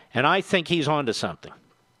Court. And I think he's onto something.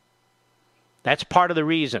 That's part of the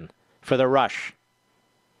reason for the rush.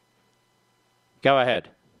 Go ahead.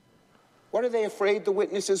 What are they afraid the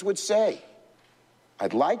witnesses would say?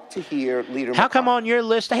 I'd like to hear Leader How come on your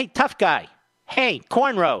list, hey, tough guy, hey,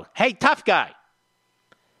 cornrow, hey, tough guy,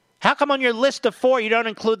 how come on your list of 4 you don't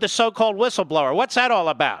include the so-called whistleblower? What's that all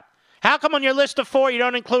about? How come on your list of 4 you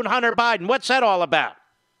don't include Hunter Biden? What's that all about?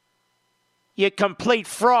 You complete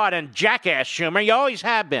fraud and jackass, Schumer. You always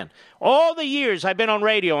have been. All the years I've been on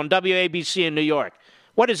radio on WABC in New York.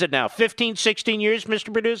 What is it now, 15, 16 years,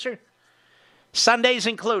 Mr. Producer? Sundays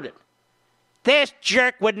included. This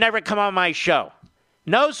jerk would never come on my show.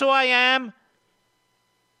 Knows who I am.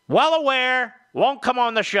 Well aware. Won't come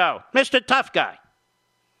on the show. Mr. Tough Guy.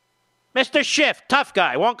 Mr. Schiff, tough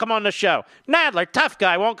guy, won't come on the show. Nadler, tough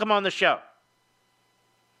guy, won't come on the show.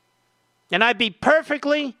 And I'd be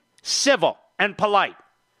perfectly civil and polite.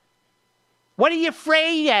 What are you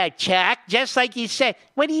afraid of, Chuck? Just like you said.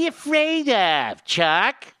 What are you afraid of,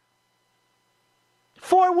 Chuck?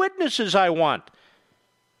 4 witnesses I want.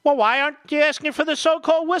 Well, why aren't you asking for the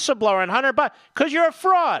so-called whistleblower and Hunter Biden? Because you're a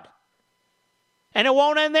fraud. And it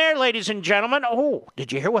won't end there, ladies and gentlemen. Oh,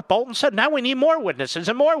 did you hear what Bolton said? Now we need more witnesses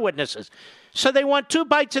and more witnesses. So they want 2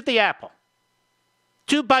 bites at the apple.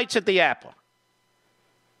 2 bites at the apple.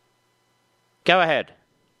 Go ahead.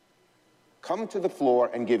 Come to the floor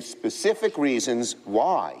and give specific reasons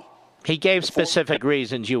why. He gave specific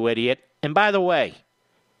reasons, you idiot. And by the way,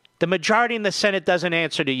 the majority in the Senate doesn't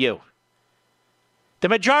answer to you. The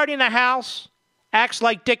majority in the House acts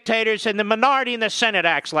like dictators, and the minority in the Senate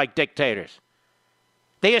acts like dictators.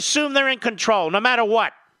 They assume they're in control, no matter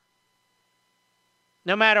what.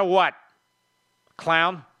 No matter what.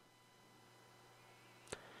 Clown.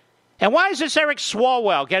 And why is this Eric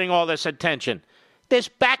Swalwell getting all this attention? This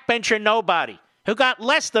backbencher nobody who got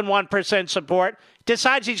less than 1% support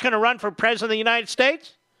decides he's going to run for president of the United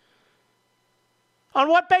States? On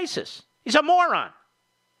what basis? He's a moron.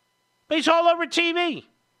 But he's all over TV.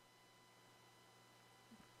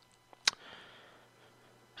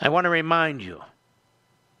 I want to remind you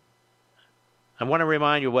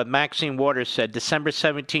what Maxine Waters said December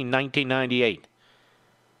 17, 1998,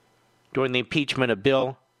 during the impeachment of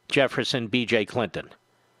Bill Jefferson, B.J. Clinton.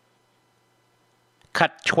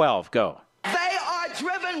 Cut 12, go. They are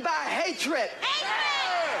driven by hatred.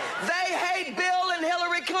 They hate Bill and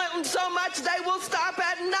Hillary Clinton so much they will stop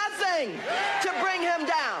at nothing to bring him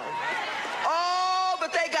down. Oh,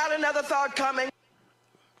 but they got another thought coming.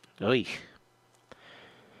 Oy.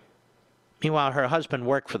 Meanwhile, her husband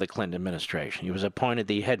worked for the Clinton administration. He was appointed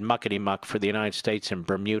the head muckety-muck for the United States in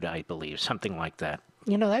Bermuda, I believe, something like that.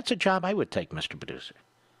 You know, that's a job I would take, Mr. Producer.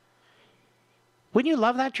 Wouldn't you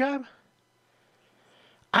love that job?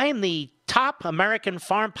 I am the top American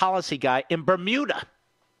foreign policy guy in Bermuda.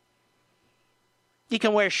 You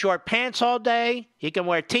can wear short pants all day. You can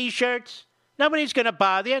wear T-shirts. Nobody's going to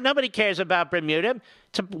bother you. Nobody cares about Bermuda.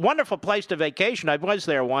 It's a wonderful place to vacation. I was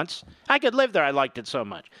there once. I could live there. I liked it so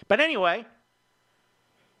much. But anyway,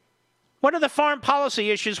 what are the foreign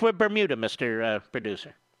policy issues with Bermuda, Mr.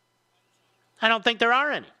 Producer? I don't think there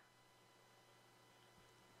are any.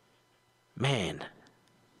 Man,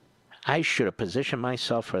 I should have positioned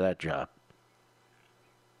myself for that job.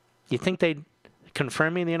 You think they'd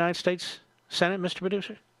confirm me in the United States Senate, Mr.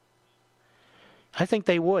 Producer? I think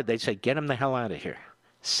they would. They'd say, get him the hell out of here.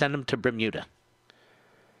 Send him to Bermuda.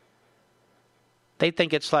 They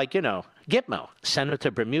think it's like, Gitmo. Send him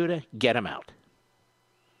to Bermuda, get him out.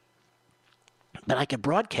 But I could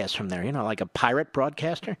broadcast from there, like a pirate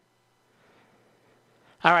broadcaster.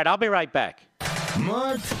 All right, I'll be right back.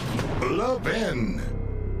 Mark Levin.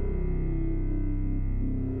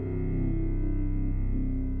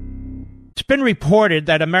 been reported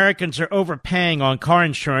that Americans are overpaying on car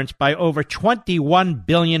insurance by over $21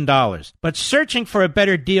 billion. But searching for a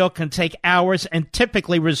better deal can take hours and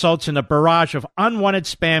typically results in a barrage of unwanted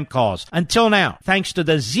spam calls. Until now, thanks to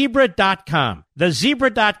thezebra.com.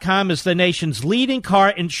 TheZebra.com is the nation's leading car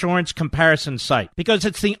insurance comparison site because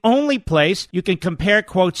it's the only place you can compare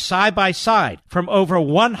quotes side by side from over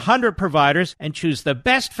 100 providers and choose the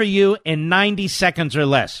best for you in 90 seconds or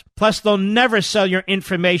less. Plus, they'll never sell your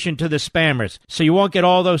information to the spammers, so you won't get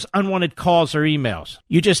all those unwanted calls or emails.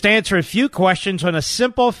 You just answer a few questions on a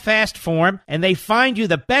simple, fast form, and they find you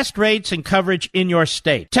the best rates and coverage in your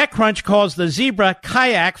state. TechCrunch calls the Zebra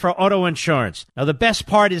Kayak for auto insurance. Now, the best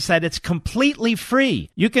part is that it's completely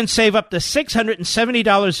free. You can save up to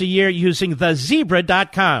 $670 a year using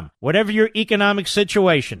thezebra.com. Whatever your economic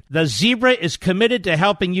situation, the Zebra is committed to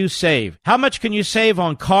helping you save. How much can you save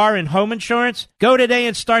on car and home insurance? Go today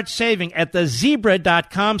and start saving at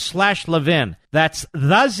thezebra.com/Levin. That's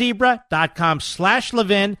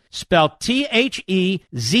thezebra.com/Levin, spelled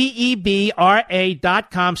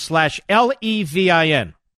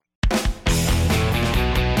THEZEBRA.com/LEVIN.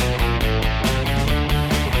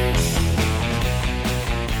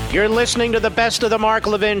 You're listening to the Best of the Mark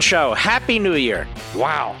Levin Show. Happy New Year.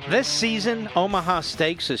 Wow. This season, Omaha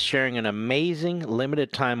Steaks is sharing an amazing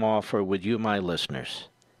limited time offer with you, my listeners.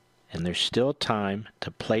 And there's still time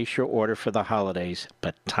to place your order for the holidays,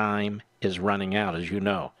 but time is running out, as you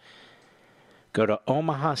know. Go to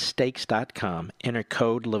omahasteaks.com, enter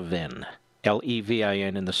code Levin,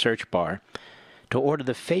 Levin, in the search bar to order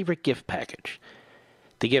the favorite gift package.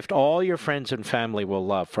 The gift all your friends and family will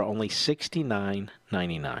love for only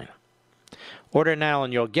 $69.99. Order now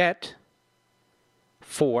and you'll get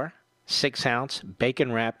 4 6-ounce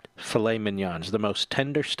bacon-wrapped filet mignons, the most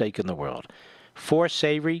tender steak in the world, 4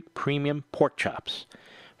 savory premium pork chops,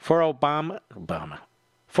 4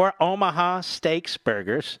 Omaha Steaks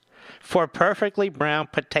burgers, 4 perfectly brown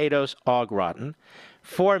potatoes au gratin,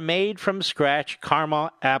 4 made-from-scratch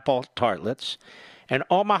caramel apple tartlets, an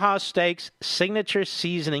Omaha Steaks signature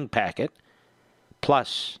seasoning packet,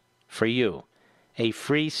 plus, for you, a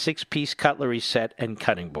free 6-piece cutlery set and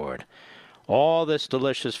cutting board. All this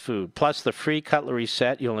delicious food, plus the free cutlery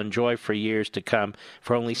set you'll enjoy for years to come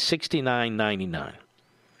for only $69.99.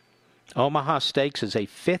 Omaha Steaks is a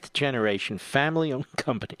 5th-generation family-owned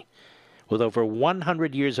company with over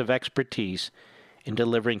 100 years of expertise in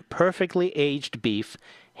delivering perfectly aged beef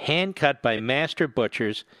hand-cut by master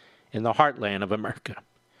butchers in the heartland of America.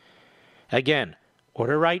 Again,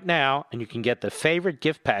 order right now, and you can get the favorite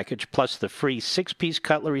gift package plus the free 6-piece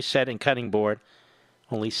cutlery set and cutting board,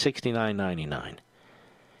 only $69.99.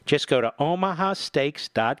 Just go to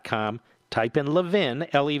omahasteaks.com, type in Levin,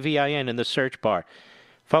 Levin, in the search bar.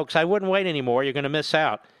 Folks, I wouldn't wait anymore. You're going to miss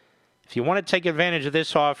out. If you want to take advantage of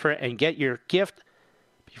this offer and get your gift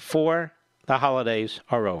before the holidays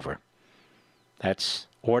are over, that's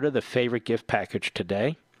order the favorite gift package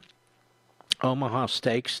today.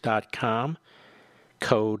 omahasteaks.com,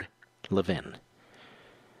 code Levin.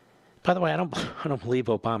 By the way, I don't believe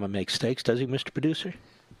Obama makes steaks, does he, Mr. Producer?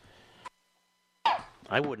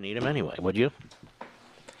 I wouldn't eat them anyway, would you?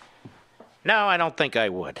 No, I don't think I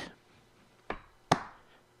would.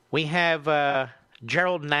 We have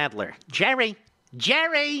Gerald Nadler. Jerry,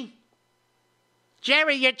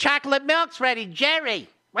 your chocolate milk's ready. Jerry,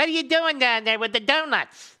 what are you doing down there with the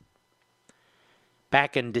donuts?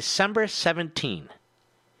 Back in December 17,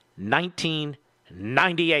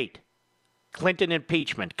 1998, Clinton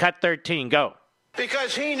impeachment. Cut 13, go.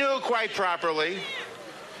 Because he knew quite properly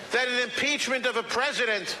that an impeachment of a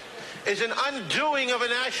president is an undoing of a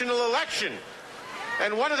national election.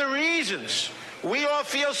 And one of the reasons we all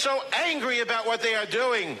feel so angry about what they are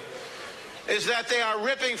doing is that they are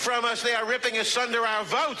ripping from us, they are ripping asunder our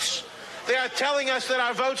votes. They are telling us that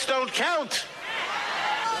our votes don't count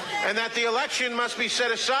and that the election must be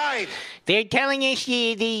set aside. They're telling us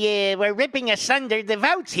we're ripping asunder the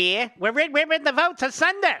votes here. We're ripping the votes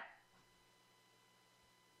asunder.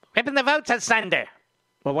 Ripping the votes asunder.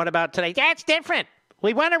 Well, what about today? That's different.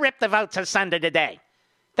 We want to rip the votes asunder today.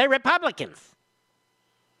 They're Republicans.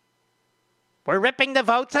 We're ripping the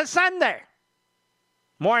votes asunder.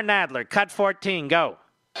 More Nadler. Cut 14. Go.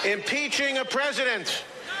 Impeaching a president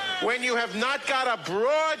when you have not got a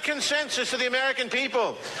broad consensus of the American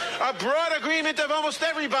people, a broad agreement of almost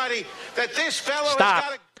everybody that this fellow has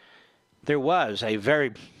got to... There was a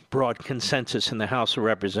very broad consensus in the House of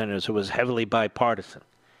Representatives. It was heavily bipartisan.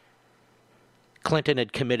 Clinton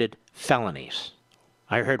had committed felonies.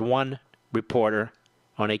 I heard one reporter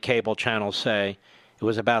on a cable channel say it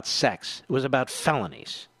was about sex. It was about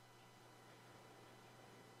felonies.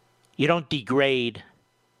 You don't degrade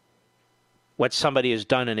what somebody has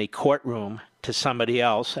done in a courtroom to somebody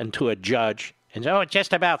else and to a judge and, oh, it's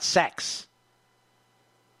just about sex.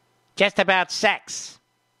 Just about sex.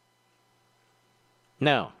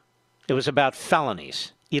 No, it was about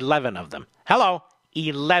felonies, 11 of them. Hello,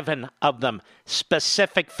 11 of them,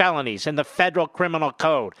 specific felonies in the federal criminal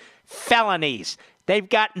code. Felonies. They've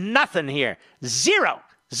got nothing here. Zero.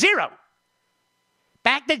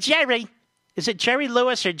 Back to Jerry. Is it Jerry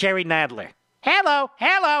Lewis or Jerry Nadler? Hello.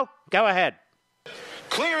 Go ahead.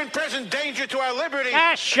 Clear and present danger to our liberty.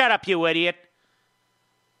 Ah, shut up, you idiot.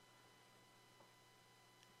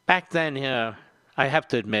 Back then, I have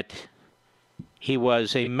to admit, he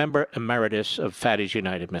was a member emeritus of Fatties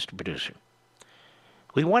United, Mr. Producer.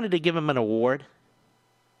 We wanted to give him an award,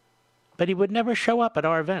 but he would never show up at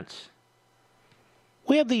our events.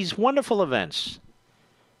 We have these wonderful events,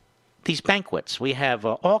 these banquets. We have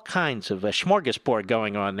all kinds of a smorgasbord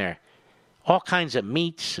going on there. All kinds of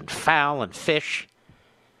meats and fowl and fish.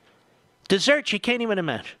 Desserts you can't even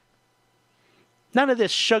imagine. None of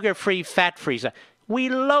this sugar-free, fat-free stuff. We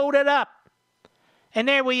loaded up. And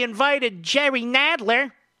there we invited Jerry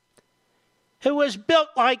Nadler, who was built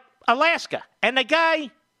like Alaska. And the guy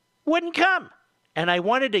wouldn't come. And I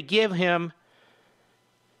wanted to give him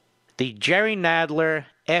the Jerry Nadler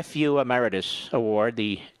FU Emeritus Award,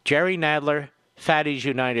 the Jerry Nadler Fatties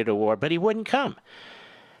United Award, but he wouldn't come.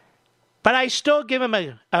 But I still give him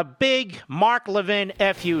a big Mark Levin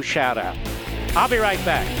FU shout-out. I'll be right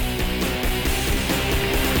back.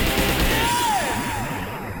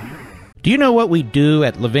 Do you know what we do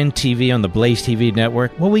at Levin TV on the Blaze TV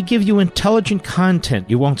network? Well, we give you intelligent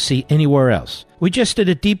content you won't see anywhere else. We just did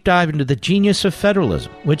a deep dive into the genius of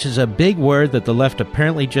federalism, which is a big word that the left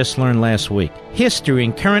apparently just learned last week. History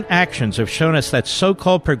and current actions have shown us that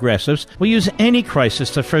so-called progressives will use any crisis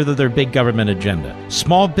to further their big government agenda.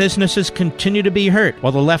 Small businesses continue to be hurt,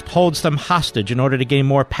 while the left holds them hostage in order to gain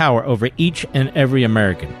more power over each and every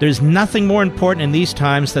American. There's nothing more important in these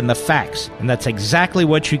times than the facts, and that's exactly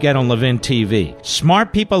what you get on Levin TV.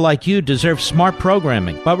 Smart people like you deserve smart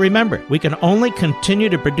programming, but remember, we can only continue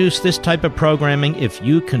to produce this type of programming if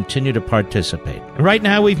you continue to participate. And right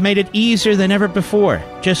now, we've made it easier than ever before.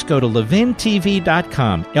 Just go to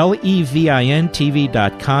levintv.com,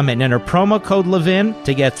 LEVIN-TV.com, and enter promo code Levin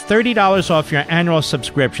to get $30 off your annual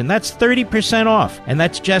subscription. That's 30% off, and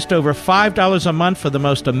that's just over $5 a month for the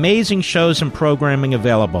most amazing shows and programming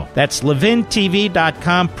available. That's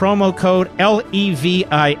levintv.com, promo code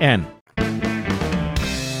LEVIN.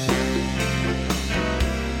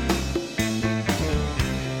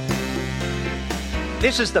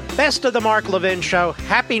 This is the best of the Mark Levin Show.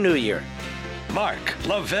 Happy New Year. Mark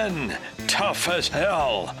Levin, tough as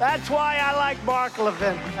hell. That's why I like Mark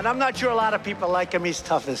Levin. And I'm not sure a lot of people like him. He's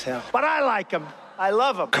tough as hell. But I like him. I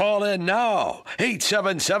love him. Call in now.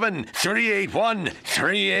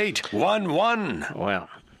 877-381-3811. Well,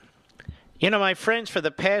 you know, my friends, for the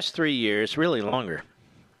past 3 years, really longer,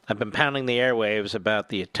 I've been pounding the airwaves about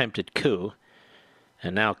the attempted coup,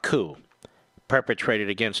 and now coup, perpetrated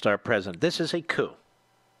against our president. This is a coup.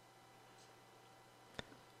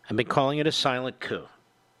 I've been calling it a silent coup.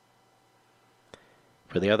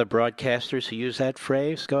 For the other broadcasters who use that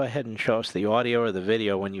phrase, go ahead and show us the audio or the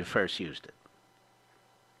video when you first used it.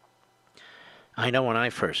 I know when I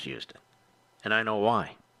first used it, and I know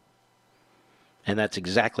why. And that's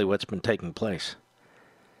exactly what's been taking place.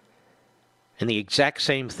 And the exact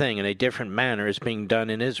same thing in a different manner is being done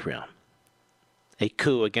in Israel. A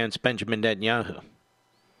coup against Benjamin Netanyahu,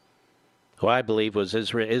 who I believe is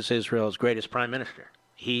Israel's greatest prime minister.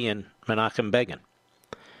 He and Menachem Begin.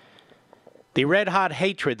 The red-hot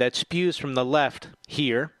hatred that spews from the left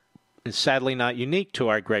here is sadly not unique to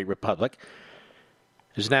our great republic,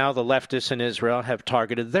 as now the leftists in Israel have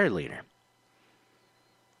targeted their leader.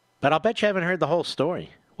 But I'll bet you haven't heard the whole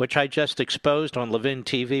story, which I just exposed on Levin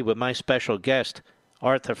TV with my special guest,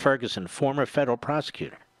 Arthur Ferguson, former federal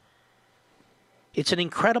prosecutor. It's an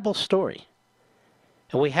incredible story,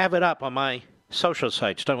 and we have it up on my social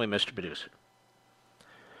sites, don't we, Mr. Producer?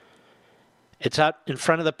 It's out in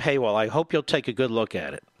front of the paywall. I hope you'll take a good look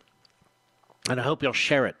at it. And I hope you'll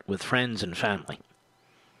share it with friends and family.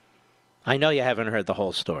 I know you haven't heard the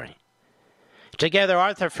whole story. Together,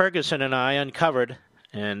 Arthur Ferguson and I uncovered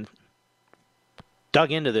and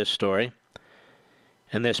dug into this story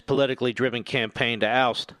and this politically driven campaign to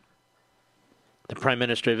oust the Prime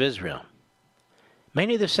Minister of Israel.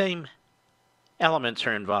 Many of the same elements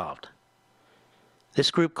are involved. This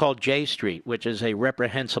group called J Street, which is a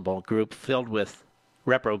reprehensible group filled with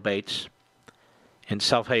reprobates and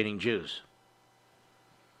self-hating Jews.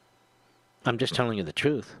 I'm just telling you the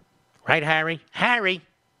truth. Right, Harry? Harry!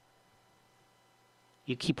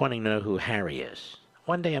 You keep wanting to know who Harry is.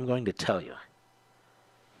 One day I'm going to tell you.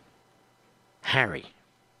 Harry.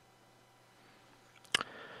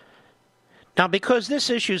 Now, because this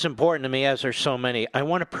issue is important to me, as there's so many, I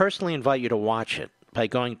want to personally invite you to watch it by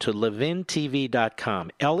going to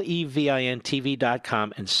levintv.com,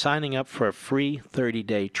 LEVIN-TV.com, and signing up for a free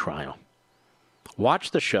 30-day trial.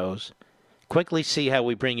 Watch the shows, quickly see how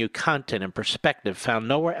we bring you content and perspective found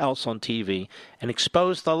nowhere else on TV, and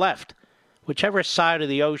expose the left, whichever side of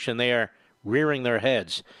the ocean they are rearing their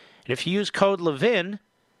heads. And if you use code LEVIN,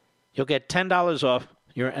 you'll get $10 off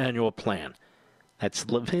your annual plan. That's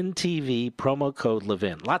Levin TV, promo code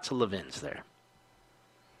Levin. Lots of Levins there.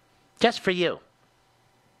 Just for you.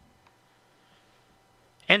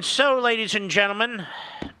 And so, ladies and gentlemen,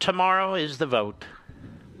 tomorrow is the vote.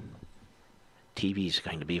 TV is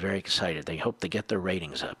going to be very excited. They hope to get their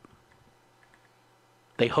ratings up.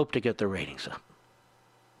 They hope to get their ratings up.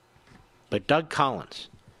 But Doug Collins,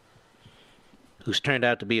 who's turned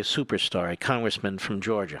out to be a superstar, a congressman from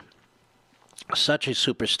Georgia, such a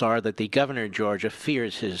superstar that the governor of Georgia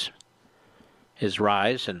fears his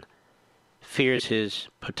rise and fears his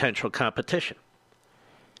potential competition.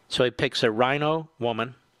 So he picks a rhino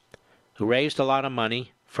woman who raised a lot of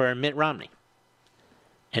money for Mitt Romney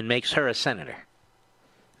and makes her a senator.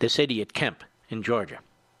 This idiot Kemp in Georgia.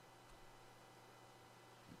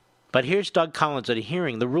 But here's Doug Collins at a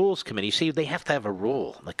hearing, the Rules Committee. See, they have to have a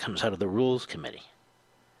rule that comes out of the Rules Committee.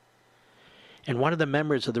 And one of the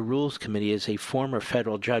members of the Rules Committee is a former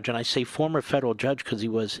federal judge. And I say former federal judge because he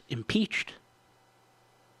was impeached.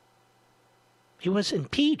 He was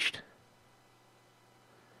impeached.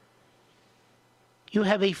 You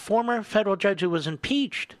have a former federal judge who was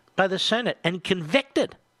impeached by the Senate and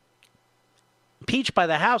convicted. Impeached by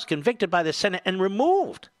the House, convicted by the Senate, and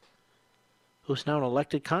removed. Who's now an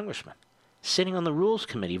elected congressman, sitting on the Rules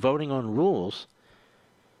Committee, voting on rules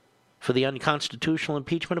for the unconstitutional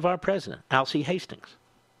impeachment of our president, Alcee Hastings.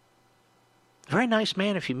 A very nice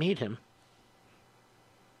man if you meet him.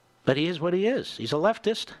 But he is what he is. He's a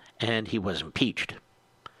leftist, and he was impeached.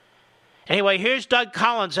 Anyway, here's Doug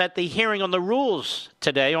Collins at the hearing on the rules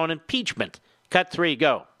today on impeachment. Cut 3,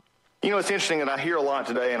 go. You know, it's interesting, and I hear a lot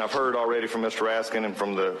today, and I've heard already from Mr. Raskin and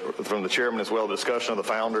from the chairman as well, the discussion of the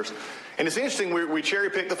founders. And it's interesting, we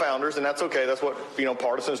cherry-pick the founders, and that's okay. That's what,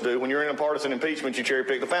 partisans do. When you're in a partisan impeachment, you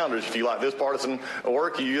cherry-pick the founders. If you like this partisan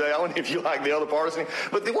work, you that one. If you like the other partisan.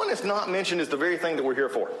 But the one that's not mentioned is the very thing that we're here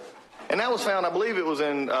for. And that was found, I believe it was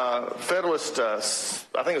in Federalist, I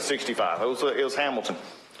think it was 65. It was Hamilton.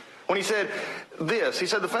 When he said this, he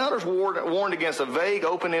said the founders warned against a vague,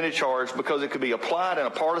 open-ended charge because it could be applied in a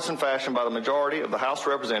partisan fashion by the majority of the House of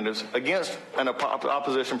Representatives against an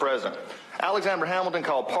opposition president. Alexander Hamilton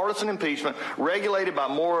called partisan impeachment regulated by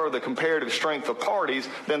more of the comparative strength of parties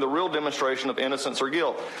than the real demonstration of innocence or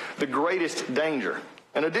guilt, the greatest danger.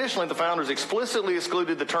 And additionally, the founders explicitly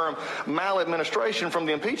excluded the term maladministration from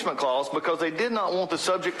the impeachment clause because they did not want the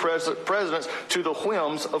subject presidents to the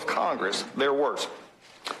whims of Congress, their words.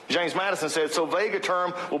 James Madison said, so vague a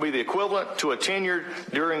term will be the equivalent to a tenure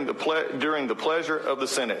during the pleasure of the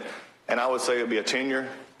Senate. And I would say it would be a tenure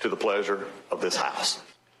to the pleasure of this House.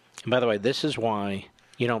 And by the way, this is why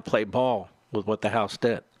you don't play ball with what the House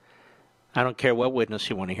did. I don't care what witness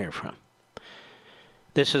you want to hear from.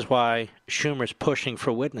 This is why Schumer's pushing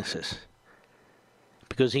for witnesses.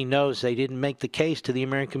 Because he knows they didn't make the case to the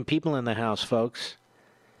American people in the House, folks.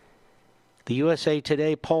 The USA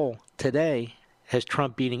Today poll today has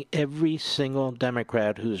Trump beating every single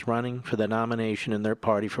Democrat who's running for the nomination in their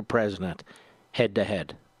party for president,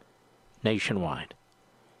 head-to-head, nationwide.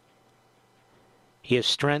 He has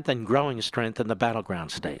strength and growing strength in the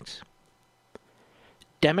battleground states.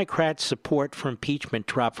 Democrat support for impeachment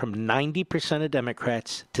dropped from 90% of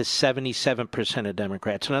Democrats to 77% of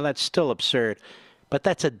Democrats. Now, that's still absurd, but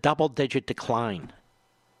that's a double-digit decline.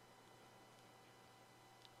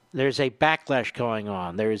 There's a backlash going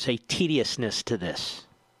on. There is a tediousness to this.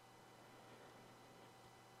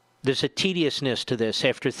 There's a tediousness to this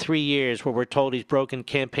after 3 years where we're told he's broken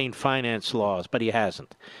campaign finance laws, but he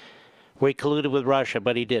hasn't. Where he colluded with Russia,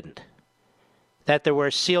 but he didn't. That there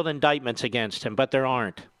were sealed indictments against him, but there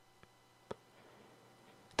aren't.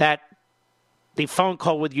 That the phone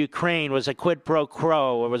call with Ukraine was a quid pro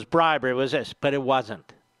quo, or was bribery, it was this, but it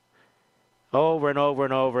wasn't. Over and over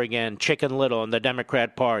and over again, Chicken Little in the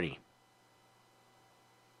Democrat Party.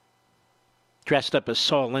 Dressed up as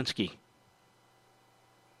Saul Alinsky.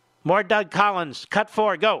 More Doug Collins. Cut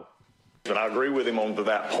 4, go. And I agree with him on to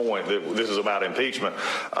that point that this is about impeachment.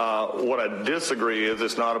 What I disagree is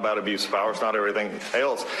it's not about abuse of power. It's not everything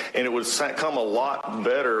else. And it would come a lot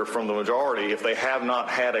better from the majority if they have not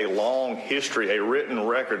had a long history, a written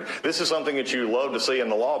record. This is something that you love to see in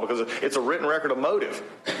the law because it's a written record of motive.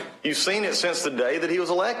 You've seen it since the day that he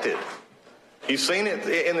was elected. You've seen it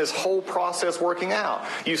in this whole process working out.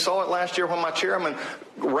 You saw it last year when my chairman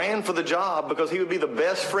ran for the job because he would be the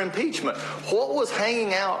best for impeachment. What was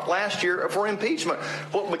hanging out last year for impeachment?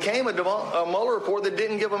 What became a Mueller report that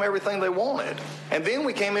didn't give them everything they wanted. And then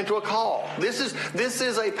we came into a call. This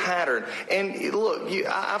is a pattern. And look,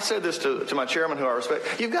 I've said this to my chairman, who I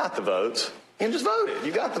respect. You've got the votes. You just voted.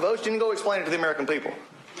 You got the votes. You can go explain it to the American people.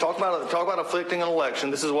 Talk about afflicting an election.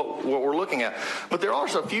 This is what we're looking at. But there are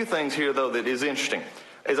also a few things here, though, that is interesting.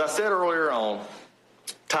 As I said earlier on,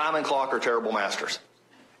 time and clock are terrible masters.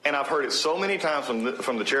 And I've heard it so many times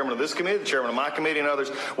from the chairman of this committee, the chairman of my committee, and others.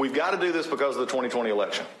 We've got to do this because of the 2020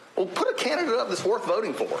 election. Well, put a candidate up that's worth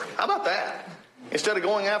voting for. How about that? Instead of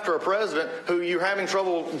going after a president who you're having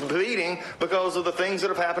trouble beating because of the things that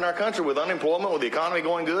have happened in our country with unemployment, with the economy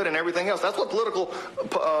going good, and everything else. That's what political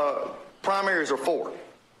primaries are for.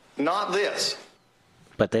 Not this.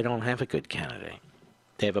 But they don't have a good candidate.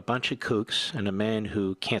 They have a bunch of kooks and a man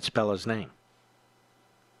who can't spell his name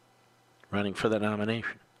running for the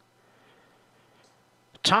nomination.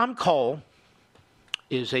 Tom Cole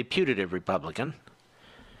is a putative Republican.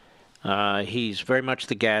 He's very much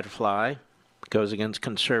the gadfly, goes against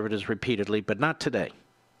conservatives repeatedly, but not today.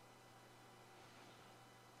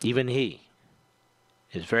 Even he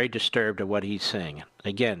is very disturbed at what he's saying.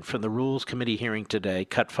 Again, from the Rules Committee hearing today,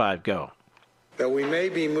 cut 5, go. Though we may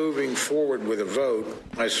be moving forward with a vote,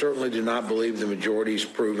 I certainly do not believe the majority's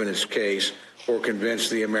proven its case or convinced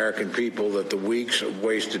the American people that the weeks of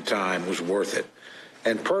wasted time was worth it.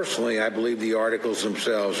 And personally, I believe the articles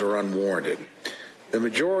themselves are unwarranted. The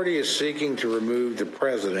majority is seeking to remove the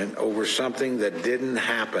president over something that didn't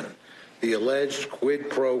happen, the alleged quid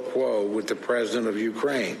pro quo with the president of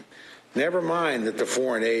Ukraine. Never mind that the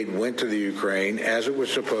foreign aid went to the Ukraine as it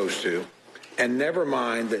was supposed to, and never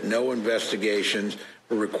mind that no investigations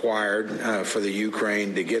were required for the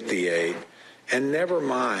Ukraine to get the aid, and never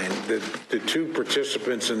mind that the two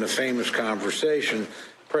participants in the famous conversation,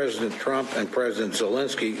 President Trump and President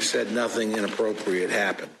Zelensky, said nothing inappropriate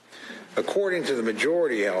happened. According to the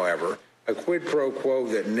majority, however, a quid pro quo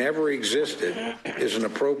that never existed is an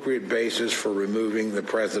appropriate basis for removing the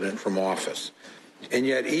president from office. And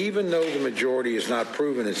yet, even though the majority has not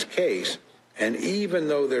proven its case, and even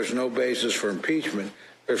though there's no basis for impeachment,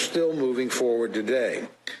 they're still moving forward today.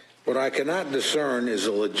 What I cannot discern is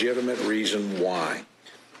a legitimate reason why.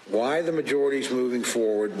 Why the majority is moving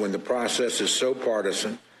forward when the process is so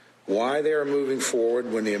partisan, why they are moving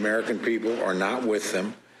forward when the American people are not with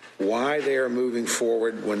them, why they are moving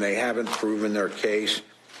forward when they haven't proven their case,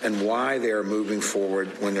 and why they are moving forward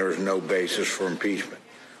when there is no basis for impeachment.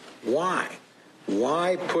 Why?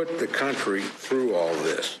 Why put the country through all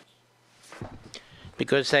this?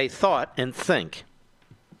 Because they thought and think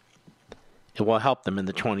it will help them in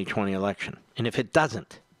the 2020 election. And if it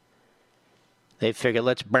doesn't, they figure,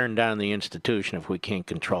 let's burn down the institution if we can't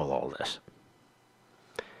control all this.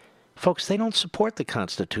 Folks, they don't support the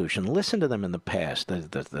Constitution. Listen to them in the past.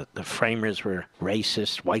 The framers were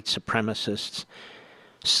racists, white supremacists,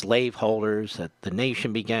 slaveholders, that the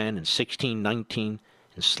nation began in 1619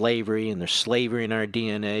 in slavery, and there's slavery in our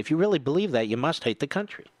DNA. If you really believe that, you must hate the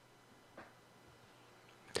country.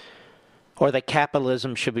 Or that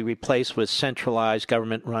capitalism should be replaced with centralized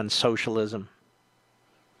government-run socialism.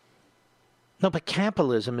 No, but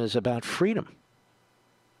capitalism is about freedom.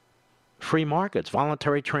 Free markets,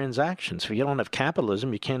 voluntary transactions. If you don't have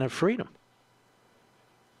capitalism, you can't have freedom.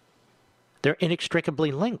 They're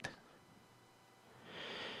inextricably linked.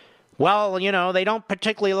 Well, you know, they don't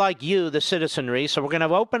particularly like you, the citizenry, so we're going to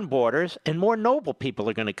have open borders, and more noble people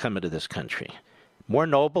are going to come into this country. More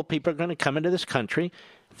noble people are going to come into this country.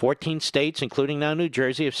 14 states, including now New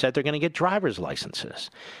Jersey, have said they're going to get driver's licenses.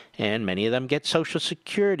 And many of them get Social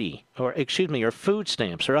Security, or food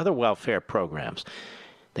stamps or other welfare programs.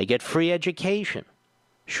 They get free education.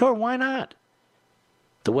 Sure, why not?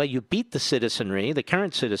 The way you beat the citizenry, the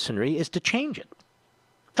current citizenry, is to change it.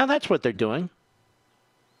 Now, that's what they're doing.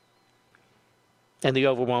 And the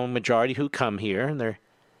overwhelming majority who come here and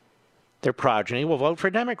their progeny will vote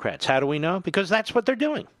for Democrats. How do we know? Because that's what they're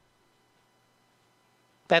doing.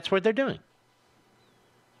 That's what they're doing.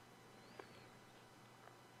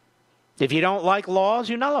 If you don't like laws,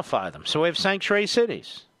 you nullify them. So we have sanctuary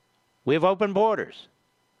cities. We have open borders.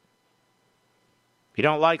 If you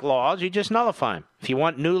don't like laws, you just nullify them. If you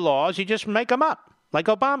want new laws, you just make them up, like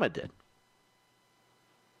Obama did.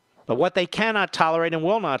 But what they cannot tolerate and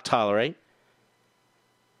will not tolerate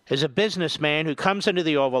is a businessman who comes into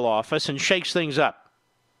the Oval Office and shakes things up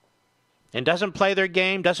and doesn't play their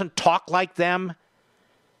game, doesn't talk like them,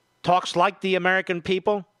 talks like the American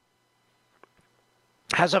people,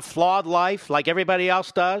 has a flawed life like everybody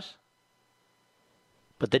else does.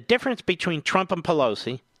 But the difference between Trump and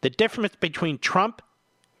Pelosi, the difference between Trump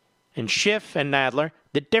and Schiff and Nadler,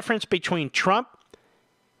 the difference between Trump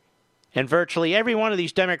and virtually every one of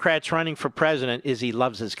these Democrats running for president is he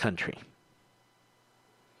loves his country.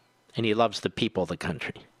 And he loves the people of the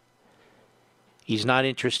country. He's not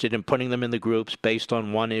interested in putting them in the groups based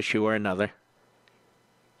on one issue or another.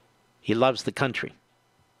 He loves the country.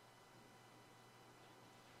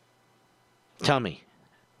 Tell me,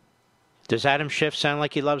 does Adam Schiff sound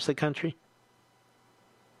like he loves the country?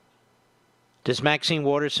 Does Maxine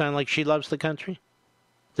Waters sound like she loves the country?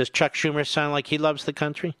 Does Chuck Schumer sound like he loves the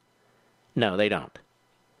country? No, they don't.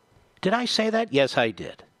 Did I say that? Yes, I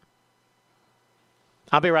did.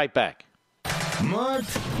 I'll be right back. Mark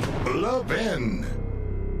Levin.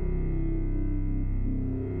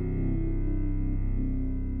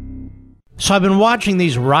 So I've been watching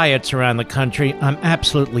these riots around the country. I'm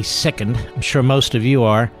absolutely sickened. I'm sure most of you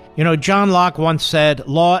are. You know, John Locke once said,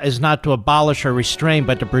 law is not to abolish or restrain,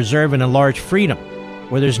 but to preserve and enlarge freedom.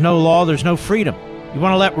 Where there's no law, there's no freedom. You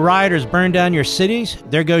want to let rioters burn down your cities?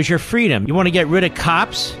 There goes your freedom. You want to get rid of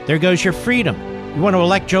cops? There goes your freedom. You want to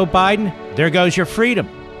elect Joe Biden? There goes your freedom.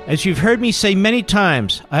 As you've heard me say many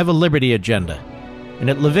times, I have a liberty agenda. And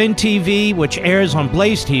at Levin TV, which airs on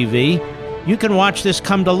Blaze TV, you can watch this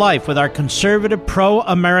come to life with our conservative,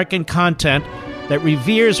 pro-American content that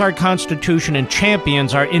reveres our Constitution and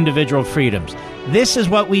champions our individual freedoms. This is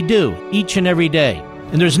what we do each and every day.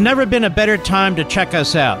 And there's never been a better time to check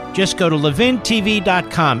us out. Just go to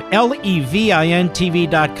levintv.com,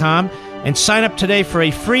 LEVIN-TV.com, and sign up today for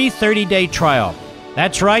a free 30-day trial.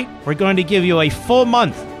 That's right, we're going to give you a full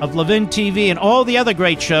month of Levin TV and all the other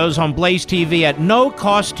great shows on Blaze TV at no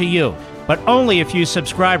cost to you, but only if you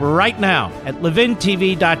subscribe right now at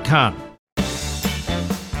levintv.com.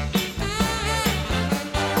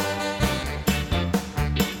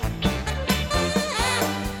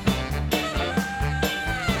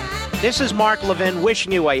 This is Mark Levin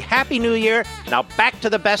wishing you a happy new year. Now back to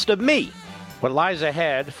the best of me. What lies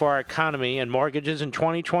ahead for our economy and mortgages in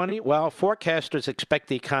 2020? Well, forecasters expect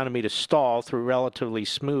the economy to sail through relatively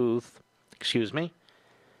smooth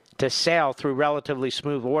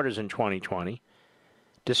waters in 2020,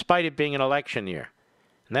 despite it being an election year.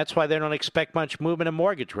 And that's why they don't expect much movement in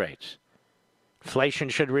mortgage rates. Inflation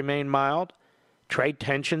should remain mild, trade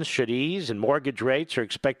tensions should ease, and mortgage rates are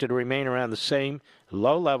expected to remain around the same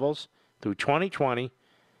low levels through 2020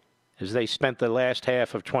 as they spent the last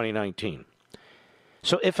half of 2019.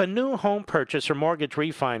 So if a new home purchase or mortgage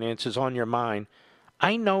refinance is on your mind,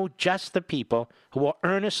 I know just the people who will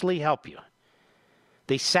earnestly help you.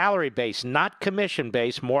 The salary-based, not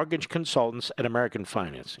commission-based mortgage consultants at American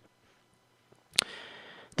Financing.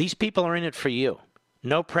 These people are in it for you.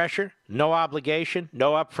 No pressure, no obligation,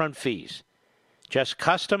 no upfront fees. Just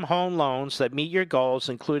custom home loans that meet your goals,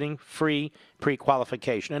 including free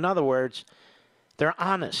pre-qualification. In other words, they're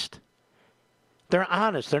honest. They're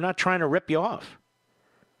honest. They're not trying to rip you off.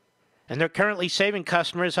 And they're currently saving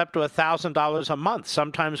customers up to $1,000 a month,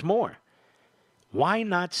 sometimes more. Why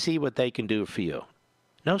not see what they can do for you?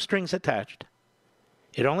 No strings attached.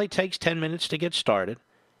 It only takes 10 minutes to get started.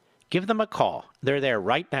 Give them a call. They're there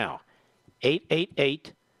right now.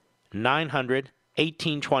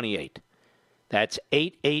 888-900-1828. That's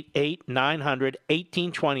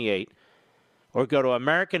 888-900-1828. Or go to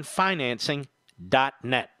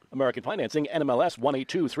AmericanFinancing.net. American Financing, NMLS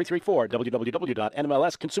 182334,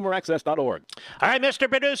 www.nmlsconsumeraccess.org. All right, Mr.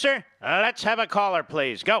 Producer, let's have a caller,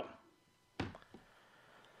 please. Go.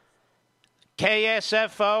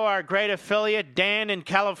 KSFO, our great affiliate, Dan in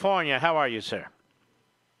California. How are you, sir?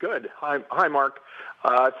 Good. Hi, Mark.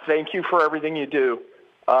 Thank you for everything you do.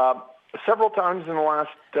 Several times in the last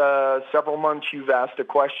several months, you've asked a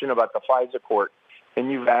question about the FISA court,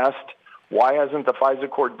 and you've asked, why hasn't the FISA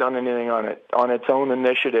court done anything on its own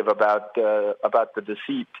initiative about the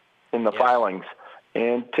deceit in the filings?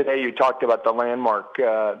 And today you talked about the landmark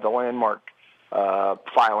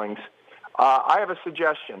filings. I have a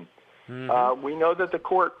suggestion. Mm-hmm. We know that the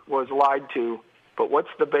court was lied to, but what's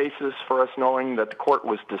the basis for us knowing that the court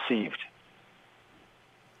was deceived?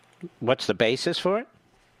 What's the basis for it?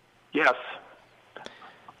 Yes.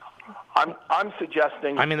 I'm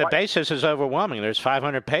suggesting... I mean, the basis is overwhelming. There's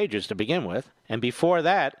 500 pages to begin with. And before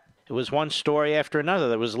that, it was one story after another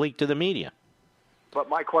that was leaked to the media. But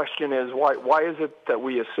my question is, why is it that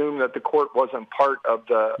we assume that the court wasn't part of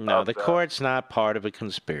the... No, the court's not part of a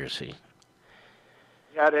conspiracy.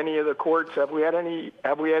 Had any of the courts? Have we had any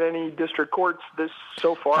district courts this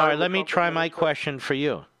so far? All right, let me try my question for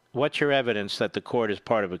you. What's your evidence that the court is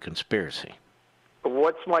part of a conspiracy?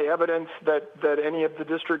 What's my evidence that any of the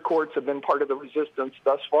district courts have been part of the resistance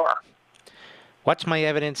thus far? What's my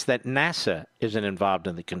evidence that NASA isn't involved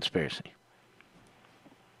in the conspiracy?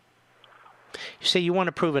 You say you want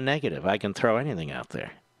to prove a negative. I can throw anything out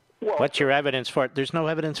there. Well, what's your evidence for it? There's no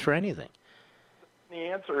evidence for anything. The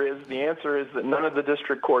answer is that none of the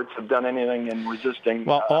district courts have done anything in resisting.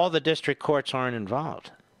 Well, all the district courts aren't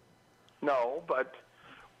involved. No, but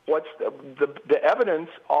what's the evidence?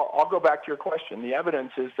 I'll go back to your question. The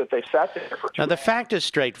evidence is that they sat there for 2 Now, the fact is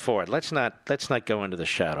straightforward. Let's not go into the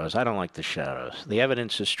shadows. I don't like the shadows. The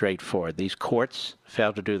evidence is straightforward. These courts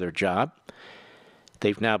failed to do their job.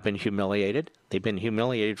 They've now been humiliated. They've been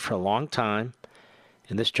humiliated for a long time,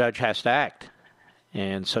 and this judge has to act.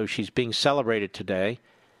 And so she's being celebrated today,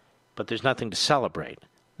 but there's nothing to celebrate.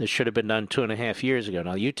 This should have been done 2.5 years ago.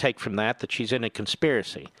 Now, you take from that she's in a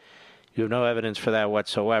conspiracy. You have no evidence for that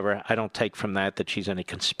whatsoever. I don't take from that she's in a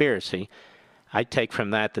conspiracy. I take from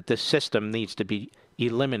that this system needs to be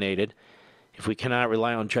eliminated if we cannot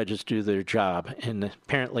rely on judges to do their job, and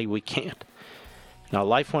apparently we can't. Now,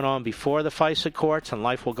 life went on before the FISA courts, and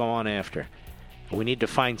life will go on after. We need to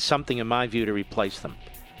find something, in my view, to replace them,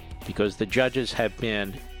 because the judges have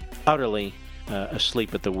been utterly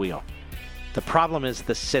asleep at the wheel. The problem is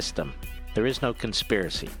the system. There is no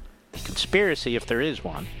conspiracy. The conspiracy, if there is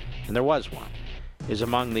one, and there was one, is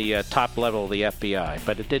among the top level of the FBI,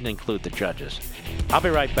 but it didn't include the judges. I'll be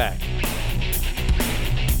right back.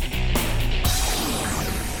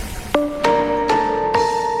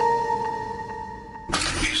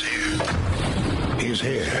 He's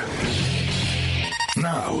here.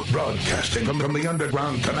 Now, broadcasting from the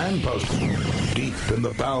underground command post, deep in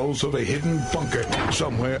the bowels of a hidden bunker,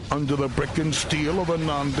 somewhere under the brick and steel of a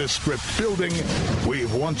nondescript building,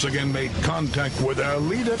 we've once again made contact with our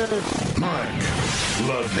leader, Mark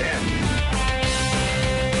Levin.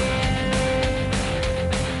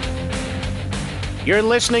 You're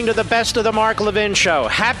listening to the Best of the Mark Levin Show.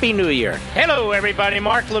 Happy New Year. Hello, everybody.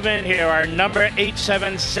 Mark Levin here. Our number,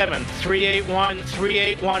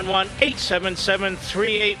 877-381-3811.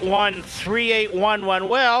 877-381-3811.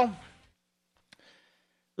 Well,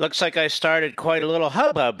 looks like I started quite a little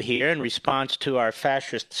hubbub here in response to our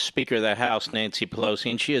fascist Speaker of the House, Nancy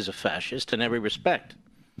Pelosi, and she is a fascist in every respect.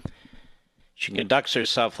 She conducts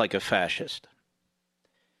herself like a fascist.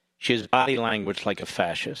 She has body language like a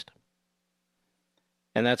fascist.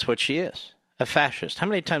 And that's what she is, a fascist. How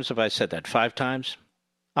many times have I said that? 5 times?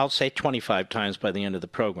 I'll say 25 times by the end of the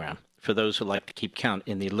program, for those who like to keep count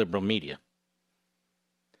in the liberal media.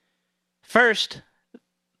 First,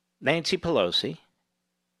 Nancy Pelosi,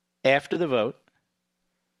 after the vote,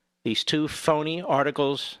 these 2 phony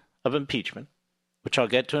articles of impeachment, which I'll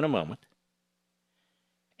get to in a moment.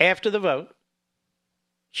 After the vote,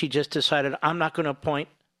 she just decided, I'm not going to appoint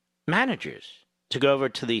managers to go over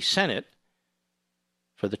to the Senate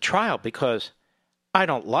for the trial, because I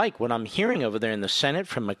don't like what I'm hearing over there in the Senate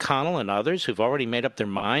from McConnell and others who've already made up their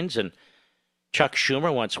minds, and Chuck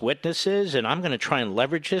Schumer wants witnesses, and I'm going to try and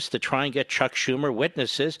leverage this to try and get Chuck Schumer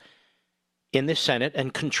witnesses in the Senate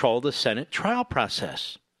and control the Senate trial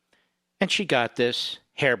process. And she got this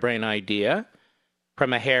harebrained idea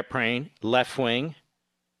from a harebrained left-wing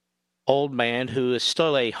old man who is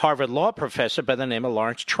still a Harvard law professor by the name of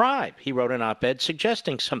Lawrence Tribe. He wrote an op-ed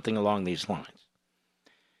suggesting something along these lines.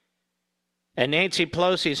 And Nancy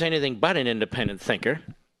Pelosi is anything but an independent thinker.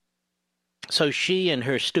 So she and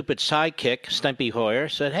her stupid sidekick, Steny Hoyer,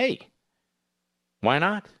 said, hey, why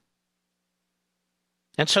not?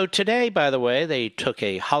 And so today, by the way, they took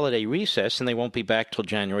a holiday recess and they won't be back till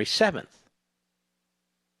January 7th.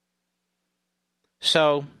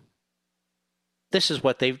 So this is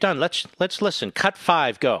what they've done. Let's listen. Cut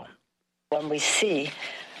 5, go. When we see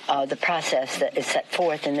the process that is set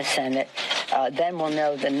forth in the Senate, then we'll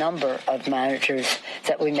know the number of managers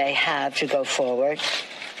that we may have to go forward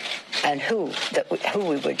and who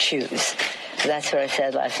we would choose. That's what I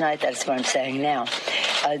said last night. That's what I'm saying now.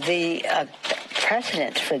 The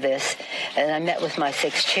precedent for this, and I met with my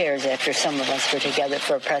 6 chairs after some of us were together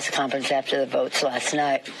for a press conference after the votes last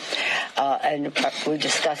night, and we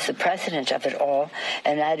discussed the precedent of it all,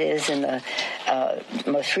 and that is in the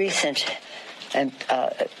most recent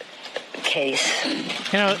case.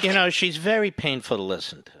 You know, she's very painful to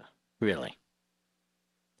listen to, really.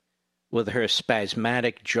 With her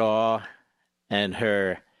spasmodic jaw and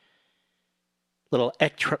her little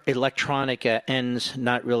electronic ends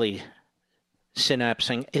not really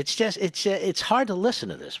synapsing. It's hard to listen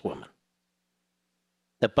to this woman.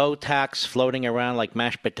 The Botox floating around like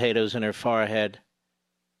mashed potatoes in her forehead.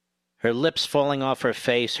 Her lips falling off her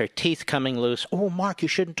face, her teeth coming loose. Oh, Mark, you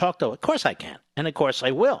shouldn't talk to her. Of course I can, and of course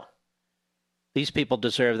I will. These people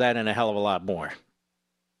deserve that and a hell of a lot more.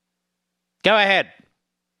 Go ahead.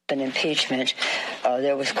 An impeachment,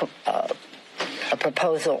 there was a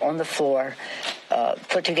proposal on the floor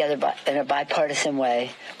put together in a bipartisan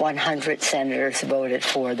way. 100 senators voted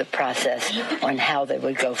for the process on how they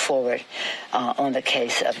would go forward on the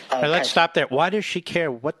case of... Let's stop there. Why does she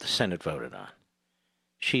care what the Senate voted on?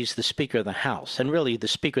 She's the Speaker of the House, and really the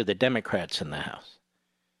Speaker of the Democrats in the House.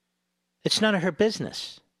 It's none of her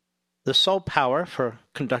business. The sole power for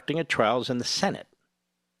conducting a trial is in the Senate.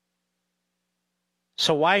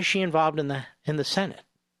 So why is she involved in the Senate?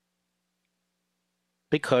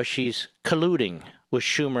 Because she's colluding with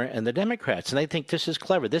Schumer and the Democrats, and they think this is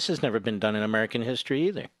clever. This has never been done in American history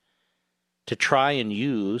either. To try and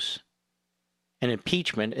use an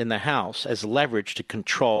impeachment in the House as leverage to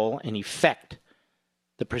control and effect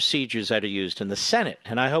the procedures that are used in the Senate.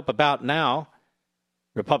 And I hope about now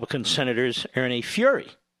Republican senators are in a fury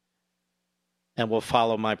and will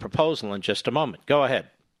follow my proposal in just a moment. Go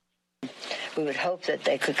ahead. We would hope that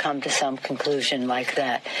they could come to some conclusion like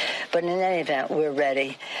that. But in any event, we're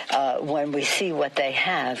ready. When we see what they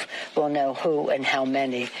have, we'll know who and how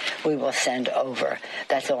many we will send over.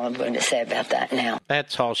 That's all I'm going to say about that now.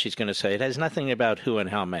 That's all she's going to say. It has nothing about who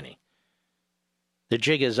and how many. The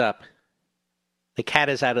jig is up. The cat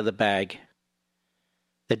is out of the bag.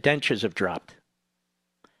 The dentures have dropped.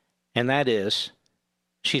 And that is,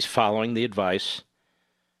 she's following the advice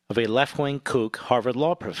of a left-wing kook Harvard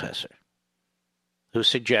law professor who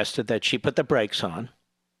suggested that she put the brakes on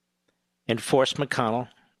and force McConnell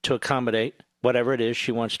to accommodate whatever it is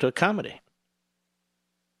she wants to accommodate.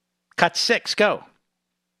 Cut 6, go.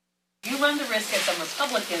 You run the risk, as some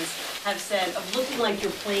Republicans have said, of looking like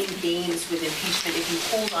you're playing games with impeachment if you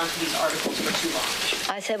hold on to these articles for too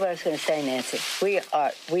long. I said what I was going to say, Nancy.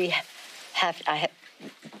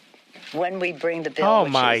 When we bring the bill... Oh,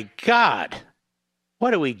 my God.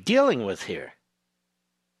 What are we dealing with here?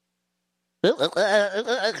 Hit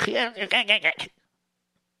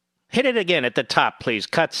it again at the top, please.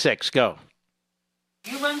 Cut 6, go.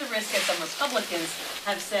 You run the risk, as some Republicans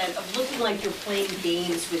have said, of looking like you're playing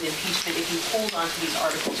games with impeachment if you hold on to these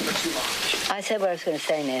articles for too long. I said what I was going to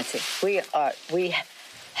say, Nancy.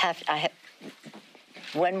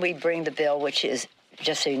 When we bring the bill, which is,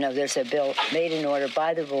 just so you know, there's a bill made in order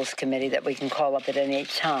by the Rules Committee that we can call up at any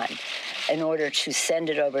time in order to send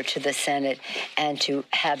it over to the Senate and to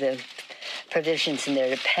have the provisions in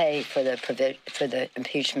there to pay for the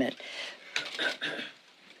impeachment.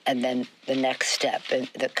 And then the next step, and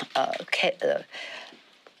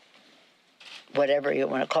whatever you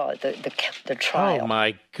want to call it, the trial. Oh,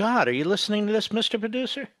 my God. Are you listening to this, Mr.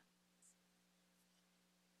 Producer?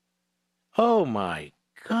 Oh, my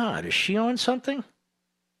God. Is she on something?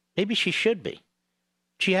 Maybe she should be. Does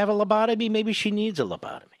she have a lobotomy? Maybe she needs a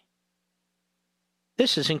lobotomy.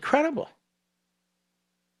 This is incredible.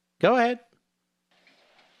 Go ahead.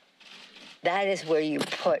 That is where you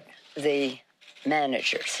put the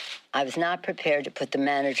managers. I was not prepared to put the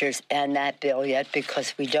managers in that bill yet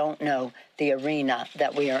because we don't know the arena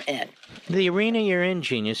that we are in. The arena you're in,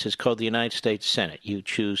 genius, is called the United States Senate. You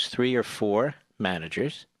choose 3 or 4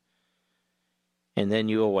 managers, and then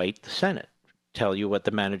you await the Senate. Tell you what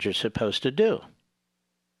the manager's supposed to do.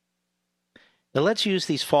 Now let's use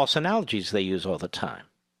these false analogies they use all the time.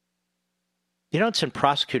 You don't send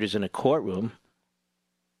prosecutors in a courtroom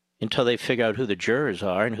until they figure out who the jurors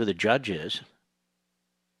are and who the judge is.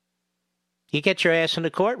 You get your ass in the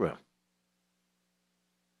courtroom.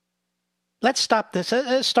 Let's stop this.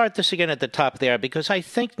 Let's start this again at the top there, because I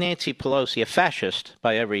think Nancy Pelosi, a fascist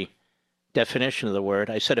by every definition of the word,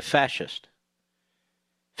 I said a fascist.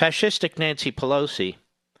 Fascistic Nancy Pelosi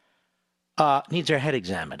needs her head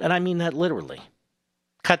examined, and I mean that literally.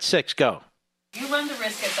 Cut 6, go. You run the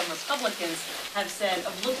risk, as some Republicans have said,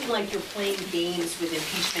 of looking like you're playing games with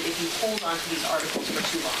impeachment if you hold on to these articles for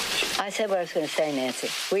too long. I said what I was going to say, Nancy.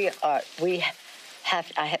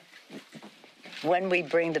 When we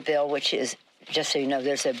bring the bill, which is, just so you know,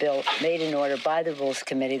 there's a bill made in order by the Rules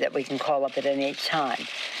Committee that we can call up at any time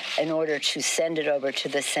in order to send it over to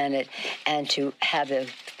the Senate and to have the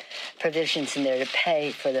provisions in there to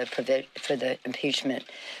pay for the impeachment.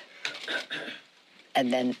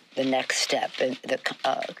 And then the next step. Is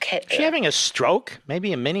she having a stroke?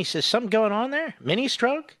 Maybe a mini? Is something going on there? Mini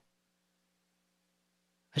stroke?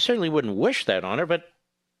 I certainly wouldn't wish that on her, but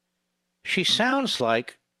She sounds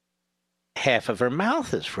like half of her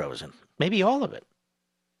mouth is frozen, maybe all of it.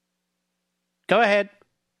 Go ahead.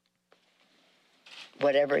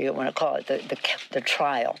 Whatever you want to call it, the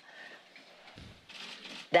trial.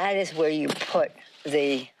 That is where you put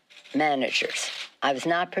the managers. I was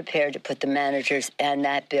not prepared to put the managers in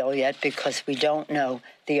that bill yet because we don't know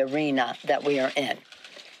the arena that we are in.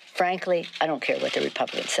 Frankly, I don't care what the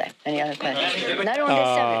Republicans say. Any other questions? Not on this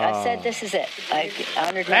subject. I've said this is it. I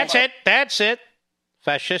honored That's it. That's it.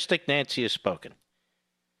 Fascistic Nancy has spoken.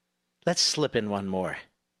 Let's slip in one more.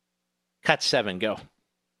 Cut 7, go.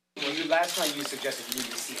 Last night you suggested you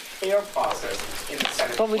need to see a fair process in the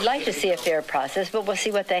Senate. Well, we'd like to see a fair process, but we'll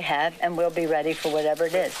see what they have, and we'll be ready for whatever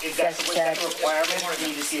it is. Is that the requirement, or do you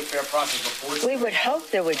need to see a fair process before? We would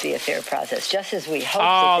hope there would be a fair process, just as we hope.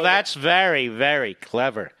 Oh, that's very, very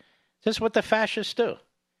clever. This is what the fascists do.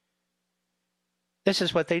 This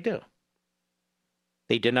is what they do.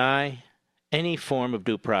 They deny any form of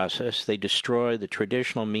due process. They destroy the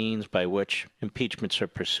traditional means by which impeachments are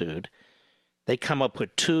pursued. They come up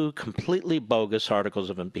with 2 completely bogus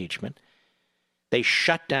articles of impeachment. They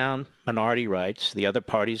shut down minority rights, the other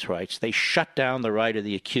party's rights. They shut down the right of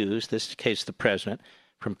the accused, in this case the president,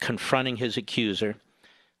 from confronting his accuser,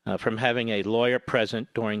 from having a lawyer present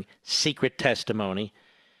during secret testimony,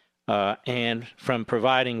 and from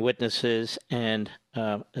providing witnesses and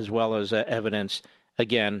as well as evidence,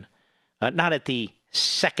 again, not at the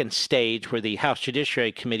second stage where the House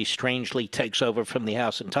Judiciary Committee strangely takes over from the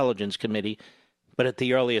House Intelligence Committee, but at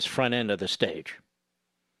the earliest front end of the stage.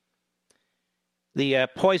 The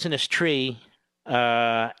poisonous tree,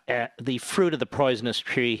 the fruit of the poisonous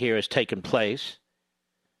tree here has taken place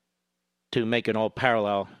to make an old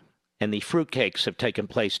parallel, and the fruitcakes have taken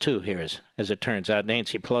place too here, as it turns out.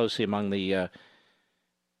 Nancy Pelosi among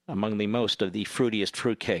the most of the fruitiest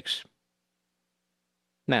fruitcakes.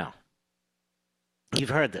 Now, you've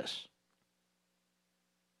heard this.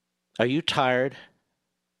 Are you tired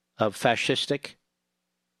of fascistic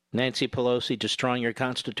Nancy Pelosi destroying your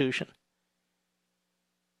Constitution?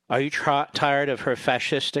 Are you tired of her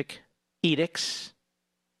fascistic edicts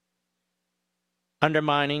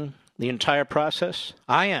undermining the entire process?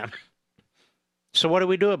 I am. So what do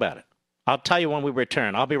we do about it? I'll tell you when we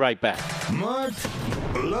return. I'll be right back. Mark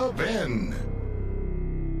Levin.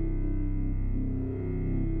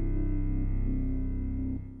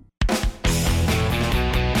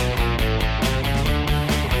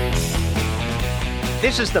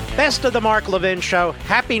 This is the best of the Mark Levin Show.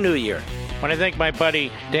 Happy New Year. I want to thank my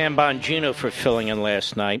buddy Dan Bongino for filling in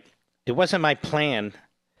last night. It wasn't my plan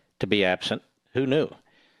to be absent. Who knew?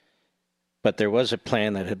 But there was a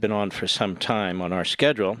plan that had been on for some time on our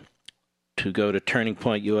schedule to go to Turning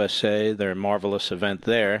Point USA, their marvelous event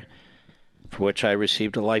there, for which I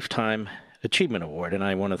received a Lifetime Achievement Award. And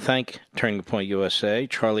I want to thank Turning Point USA,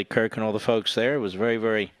 Charlie Kirk, and all the folks there. It was a very,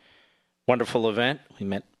 very wonderful event. We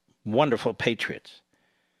met wonderful patriots.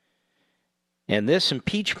 And this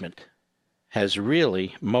impeachment has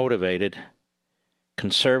really motivated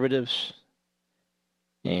conservatives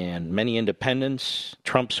and many independents,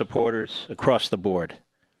 Trump supporters across the board.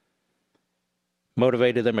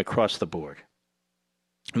 Motivated them across the board.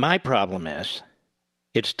 My problem is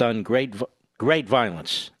it's done great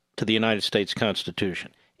violence to the United States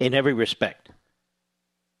Constitution in every respect.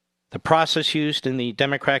 The process used in the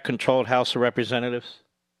Democrat-controlled House of Representatives,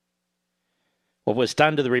 what was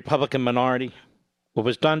done to the Republican minority, what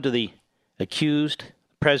was done to the accused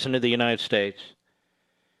President of the United States,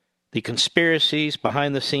 the conspiracies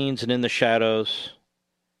behind the scenes and in the shadows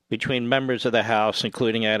between members of the House,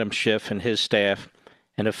 including Adam Schiff and his staff,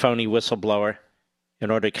 and a phony whistleblower in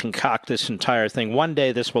order to concoct this entire thing. One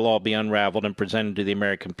day this will all be unraveled and presented to the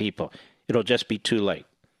American people. It'll just be too late.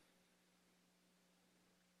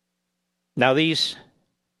 Now, these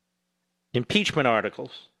impeachment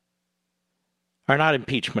articles are not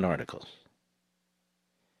impeachment articles.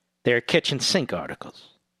 They're kitchen sink articles.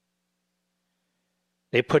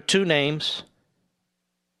 They put 2 names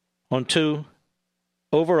on 2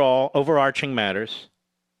 overarching matters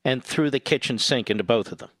and threw the kitchen sink into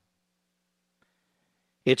both of them.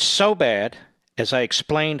 It's so bad, as I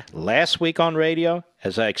explained last week on radio,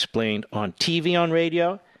 as I explained on TV on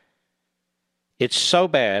radio, it's so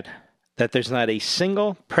bad that there's not a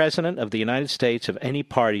single president of the United States of any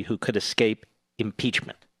party who could escape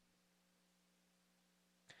impeachment.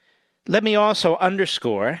 Let me also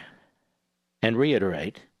underscore and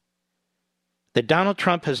reiterate that Donald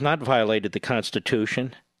Trump has not violated the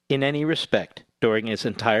Constitution in any respect during his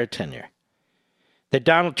entire tenure. That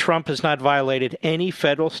Donald Trump has not violated any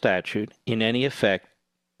federal statute in any effect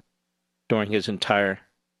during his entire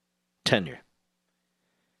tenure.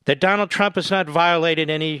 that Donald Trump has not violated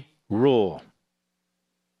any rule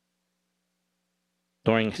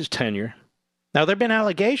during his tenure. Now, there have been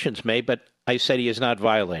allegations made, but I said he has not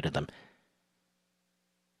violated them.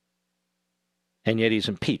 And yet he's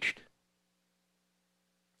impeached.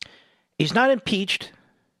 He's not impeached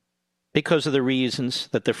because of the reasons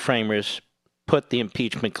that the framers put the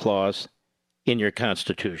impeachment clause in your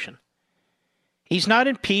Constitution. He's not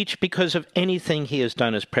impeached because of anything he has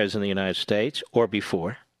done as President of the United States or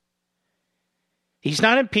before. He's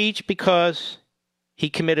not impeached because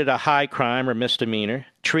he committed a high crime or misdemeanor,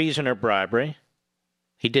 treason or bribery.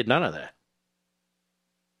 He did none of that.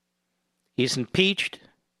 He's impeached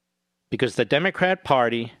because the Democrat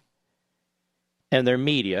Party and their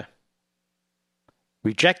media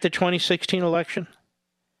reject the 2016 election,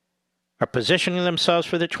 are positioning themselves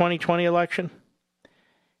for the 2020 election,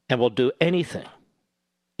 and will do anything,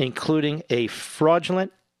 including a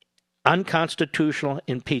fraudulent, unconstitutional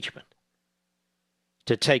impeachment,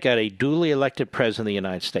 to take out a duly elected president of the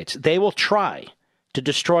United States. They will try to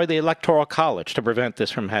destroy the Electoral College to prevent this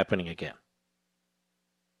from happening again.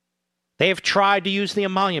 They have tried to use the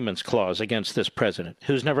Emoluments Clause against this president,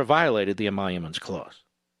 who's never violated the Emoluments Clause.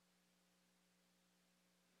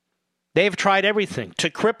 They've tried everything to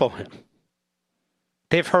cripple him.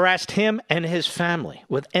 They've harassed him and his family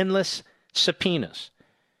with endless subpoenas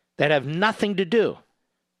that have nothing to do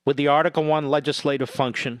with the Article I legislative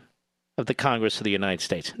function of the Congress of the United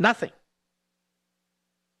States. Nothing.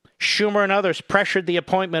 Schumer and others pressured the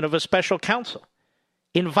appointment of a special counsel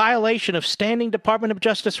in violation of standing Department of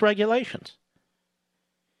Justice regulations.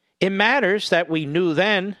 In matters that we knew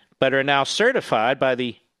then, but are now certified by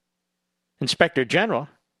the Inspector General,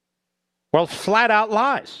 were flat-out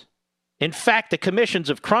lies. In fact, the commissions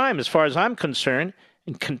of crime, as far as I'm concerned,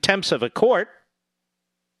 in contempt of a court,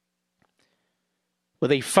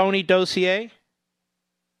 with a phony dossier,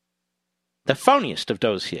 the phoniest of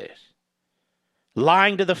dossiers,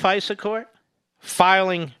 lying to the FISA court,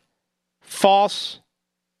 filing false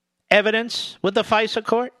evidence with the FISA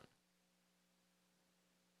court.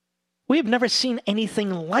 We have never seen anything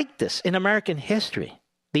like this in American history.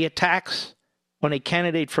 The attacks on a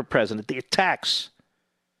candidate for president, the attacks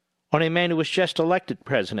on a man who was just elected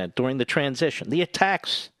president during the transition, the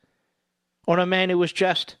attacks on a man who was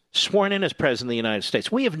just sworn in as president of the United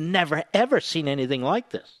States. We have never, ever seen anything like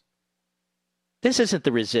this. This isn't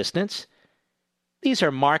the resistance. These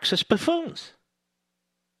are Marxist buffoons.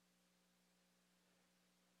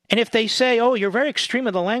 And if they say, oh, you're very extreme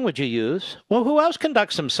in the language you use, well, who else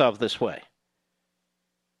conducts themselves this way?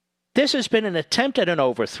 This has been an attempt at an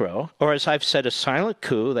overthrow, or as I've said, a silent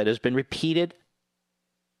coup that has been repeated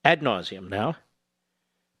ad nauseum now,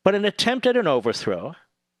 but an attempt at an overthrow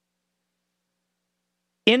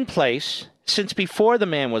in place since before the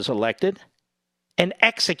man was elected and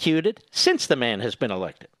executed since the man has been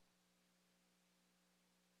elected.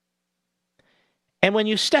 And when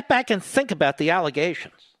you step back and think about the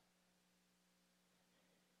allegations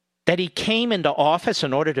that he came into office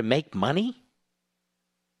in order to make money,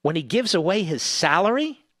 when he gives away his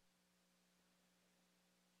salary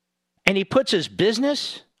and he puts his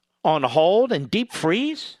business on hold and deep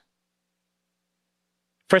freeze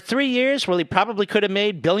for 3 years, well, he probably could have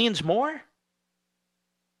made billions more.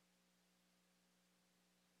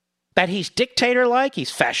 That he's dictator-like,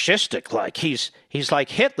 he's fascistic-like, he's like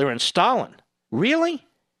Hitler and Stalin. Really?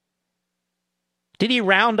 Did he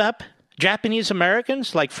round up Japanese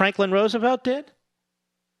Americans like Franklin Roosevelt did?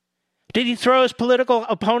 Did he throw his political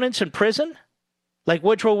opponents in prison like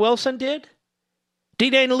Woodrow Wilson did?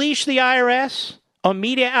 Did he unleash the IRS on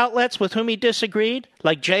media outlets with whom he disagreed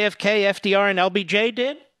like JFK, FDR, and LBJ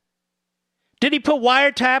did? Did he put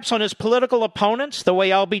wiretaps on his political opponents the way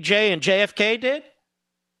LBJ and JFK did?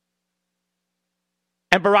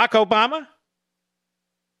 And Barack Obama?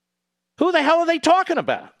 Who the hell are they talking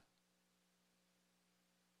about?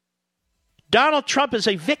 Donald Trump is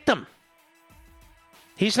a victim.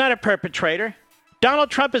 He's not a perpetrator.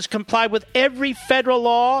 Donald Trump has complied with every federal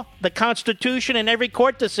law, the Constitution, and every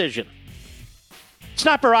court decision. It's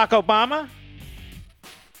not Barack Obama.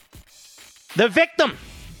 The victim.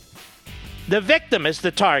 The victim is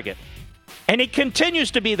the target. And he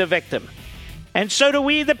continues to be the victim. And so do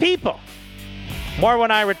we, the people. More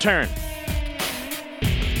when I return.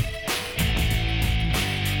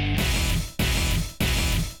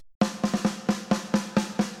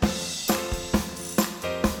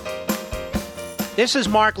 This is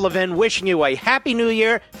Mark Levin wishing you a happy new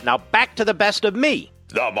year. Now back to the best of me.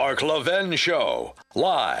 The Mark Levin Show,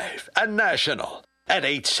 live and national at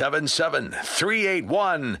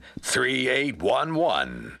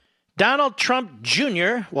 877-381-3811. Donald Trump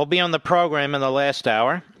Jr. will be on the program in the last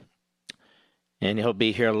hour. And he'll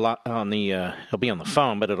be here on the he'll be on the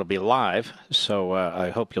phone, but it'll be live. So I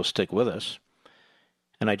hope you'll stick with us.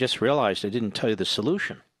 And I just realized I didn't tell you the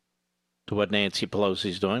solution to what Nancy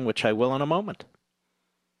Pelosi's doing, which I will in a moment.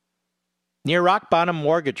 Near rock bottom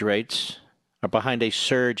mortgage rates are behind a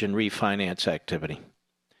surge in refinance activity.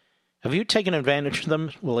 Have you taken advantage of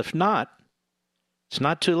them? Well, if not, it's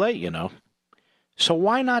not too late, you know. So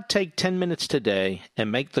why not take 10 minutes today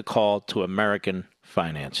and make the call to American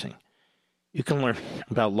Financing? You can learn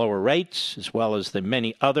about lower rates as well as the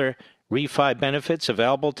many other refi benefits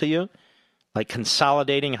available to you, like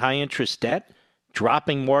consolidating high-interest debt,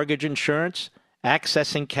 dropping mortgage insurance,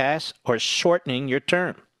 accessing cash, or shortening your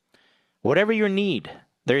term. Whatever your need,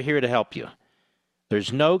 they're here to help you.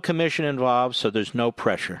 There's no commission involved, so there's no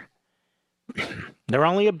pressure. Their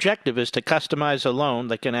only objective is to customize a loan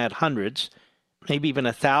that can add hundreds, maybe even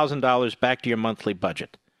 $1,000 back to your monthly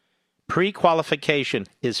budget. Pre-qualification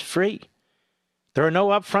is free. There are no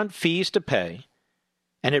upfront fees to pay,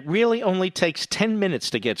 and it really only takes 10 minutes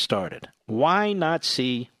to get started. Why not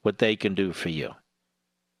see what they can do for you?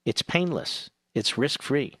 It's painless. It's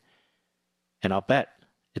risk-free. And I'll bet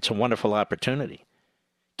it's a wonderful opportunity.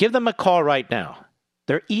 Give them a call right now.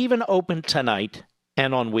 They're even open tonight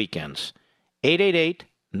and on weekends.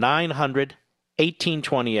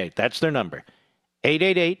 888-900-1828. That's their number.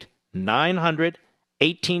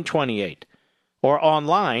 888-900-1828. Or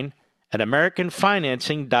online at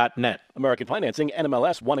AmericanFinancing.net. American Financing,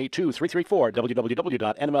 NMLS 182334,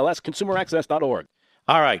 www.nmlsconsumeraccess.org.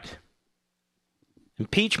 All right.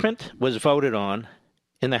 Impeachment was voted on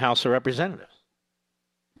in the House of Representatives.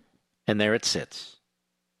 And there it sits.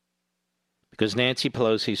 Because Nancy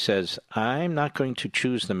Pelosi says, I'm not going to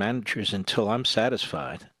choose the managers until I'm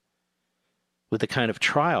satisfied with the kind of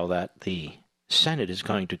trial that the Senate is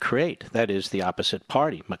going to create. That is, the opposite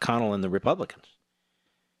party, McConnell and the Republicans.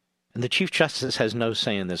 And the Chief Justice has no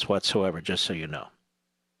say in this whatsoever, just so you know.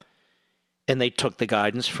 And they took the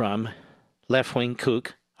guidance from left-wing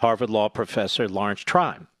kook, Harvard Law professor Lawrence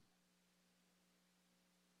Tribe.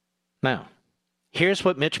 Now, here's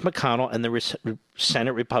what Mitch McConnell and the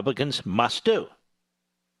Senate Republicans must do.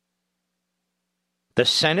 The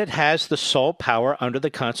Senate has the sole power under the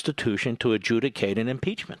Constitution to adjudicate an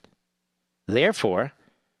impeachment. Therefore,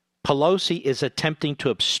 Pelosi is attempting to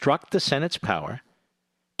obstruct the Senate's power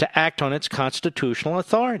to act on its constitutional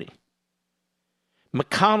authority.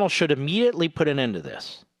 McConnell should immediately put an end to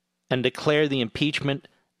this and declare the impeachment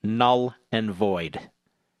null and void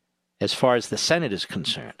as far as the Senate is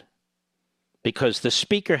concerned, because the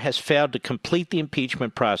Speaker has failed to complete the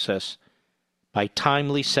impeachment process by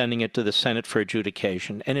timely sending it to the Senate for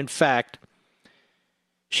adjudication. And in fact,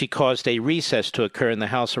 she caused a recess to occur in the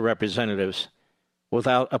House of Representatives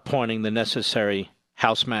without appointing the necessary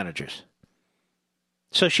House managers.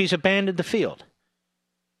 So she's abandoned the field.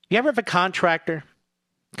 You ever have a contractor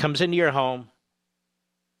comes into your home,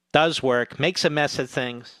 does work, makes a mess of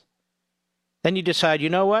things, then you decide, you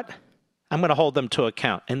know what? I'm going to hold them to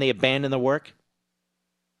account, and they abandon the work?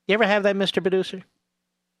 You ever have that, Mr. Producer?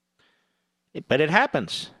 But it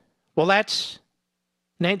happens. Well, that's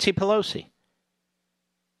Nancy Pelosi.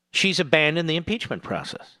 She's abandoned the impeachment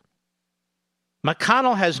process.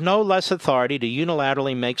 McConnell has no less authority to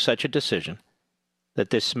unilaterally make such a decision, that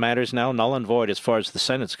this matter is now null and void as far as the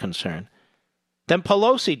Senate's concerned, than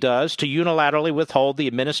Pelosi does to unilaterally withhold the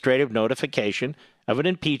administrative notification of an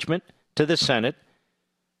impeachment to the Senate,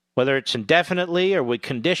 whether it's indefinitely or with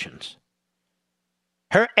conditions.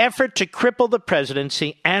 Her effort to cripple the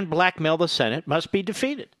presidency and blackmail the Senate must be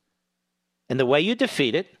defeated. And the way you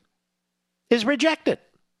defeat it is reject it.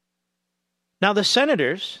 Now, the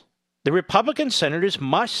senators, the Republican senators,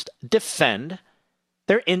 must defend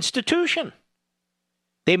their institution.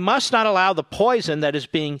 They must not allow the poison that is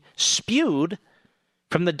being spewed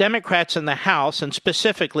from the Democrats in the House, and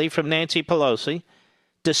specifically from Nancy Pelosi,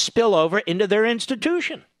 to spill over into their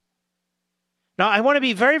institution. Now, I want to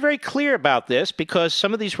be very, very clear about this, because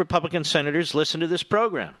some of these Republican senators listen to this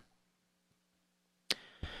program.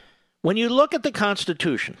 When you look at the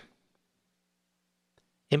Constitution,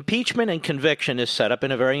 impeachment and conviction is set up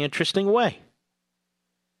in a very interesting way.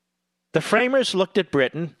 The framers looked at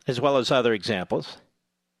Britain, as well as other examples.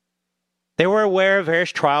 They were aware of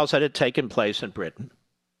various trials that had taken place in Britain.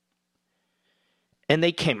 And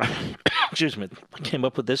they came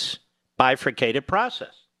up with this bifurcated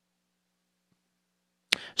process.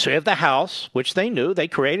 So you have the House, which they knew, they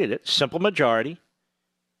created it, simple majority.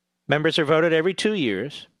 Members are voted every 2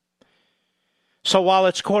 years. So while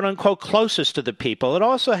it's quote-unquote closest to the people, it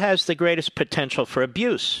also has the greatest potential for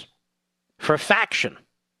abuse, for faction,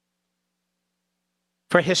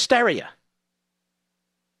 for hysteria.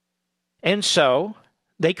 And so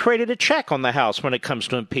they created a check on the House when it comes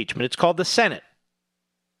to impeachment. It's called the Senate.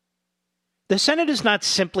 The Senate is not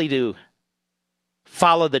simply to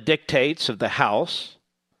follow the dictates of the House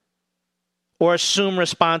or assume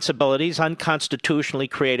responsibilities unconstitutionally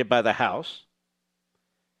created by the House.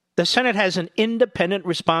 The Senate has an independent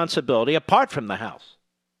responsibility apart from the House.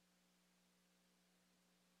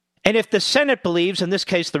 And if the Senate believes, in this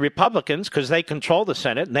case the Republicans, because they control the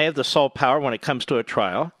Senate and they have the sole power when it comes to a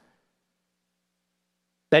trial,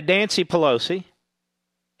 that Nancy Pelosi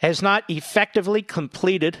has not effectively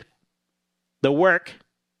completed the work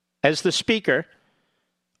as the Speaker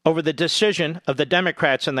over the decision of the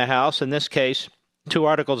Democrats in the House, in this case, 2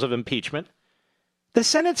 articles of impeachment, the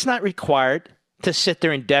Senate's not required to sit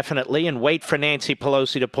there indefinitely and wait for Nancy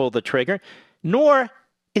Pelosi to pull the trigger, nor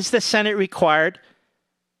is the Senate required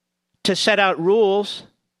to set out rules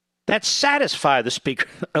that satisfy the Speaker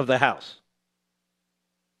of the House.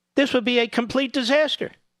 This would be a complete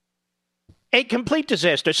disaster. A complete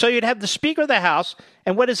disaster. So you'd have the Speaker of the House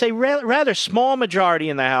and what is a rather small majority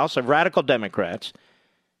in the House of radical Democrats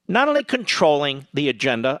not only controlling the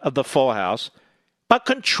agenda of the full House, but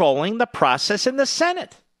controlling the process in the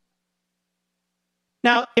Senate.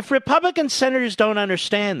 Now, if Republican senators don't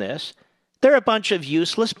understand this, they're a bunch of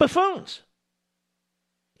useless buffoons.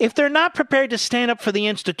 If they're not prepared to stand up for the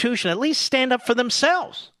institution, at least stand up for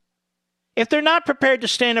themselves. If they're not prepared to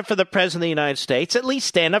stand up for the President of the United States, at least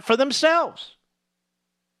stand up for themselves.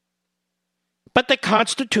 But the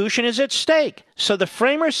Constitution is at stake. So the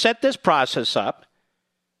framers set this process up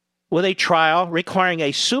with a trial requiring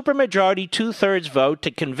a supermajority 2/3 vote to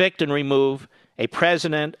convict and remove a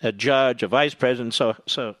president, a judge, a vice president,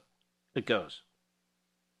 so it goes.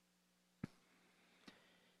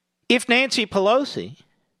 If Nancy Pelosi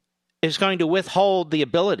is going to withhold the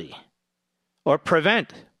ability or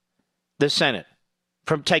prevent the Senate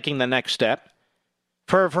from taking the next step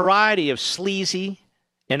for a variety of sleazy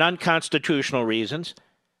and unconstitutional reasons,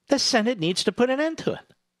 the Senate needs to put an end to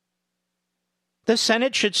it. The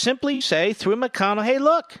Senate should simply say through McConnell, hey,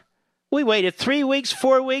 look, we waited 3 weeks,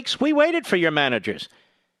 4 weeks. We waited for your managers.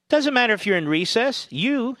 Doesn't matter if you're in recess.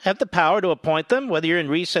 You have the power to appoint them, whether you're in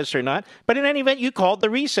recess or not. But in any event, you called the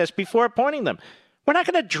recess before appointing them. We're not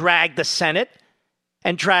going to drag the Senate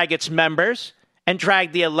and drag its members and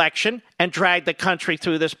drag the election and drag the country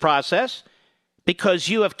through this process because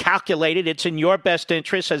you have calculated it's in your best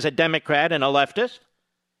interest as a Democrat and a leftist.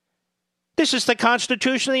 This is the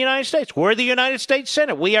Constitution of the United States. We're the United States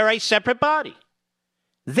Senate. We are a separate body.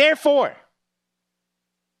 Therefore,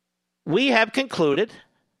 we have concluded,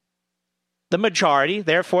 the majority,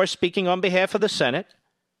 therefore speaking on behalf of the Senate,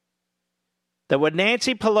 that what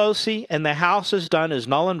Nancy Pelosi and the House has done is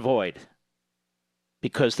null and void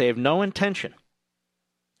because they have no intention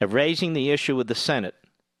of raising the issue with the Senate,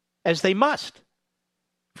 as they must,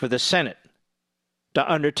 for the Senate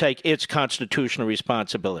to undertake its constitutional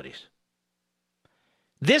responsibilities.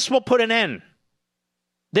 This will put an end.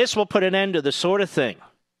 This will put an end to the sort of thing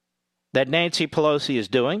that Nancy Pelosi is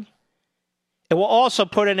doing. It will also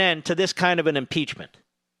put an end to this kind of an impeachment,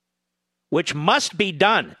 which must be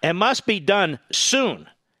done, and must be done soon.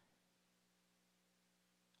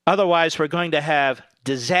 Otherwise, we're going to have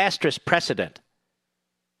disastrous precedent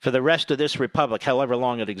for the rest of this republic, however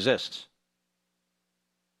long it exists.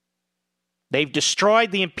 They've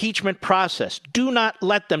destroyed the impeachment process. Do not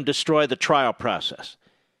let them destroy the trial process.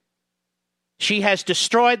 She has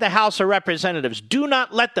destroyed the House of Representatives. Do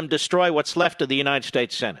not let them destroy what's left of the United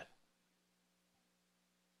States Senate.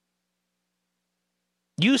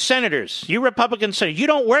 You senators, you Republican senators, you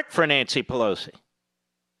don't work for Nancy Pelosi.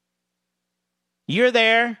 You're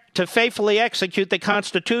there to faithfully execute the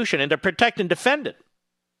Constitution and to protect and defend it.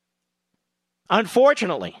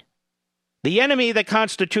 Unfortunately, the enemy of the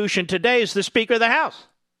Constitution today is the Speaker of the House.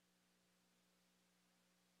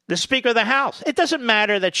 The Speaker of the House. It doesn't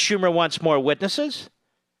matter that Schumer wants more witnesses.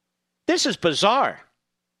 This is bizarre.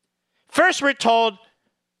 First, we're told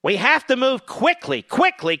we have to move quickly,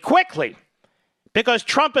 because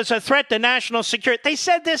Trump is a threat to national security. They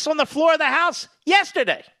said this on the floor of the House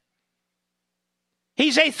yesterday.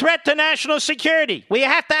 He's a threat to national security. We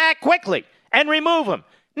have to act quickly and remove him.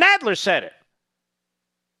 Nadler said it.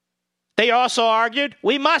 They also argued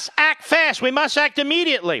we must act fast. We must act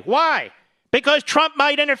immediately. Why? Because Trump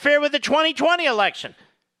might interfere with the 2020 election.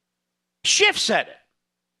 Schiff said it.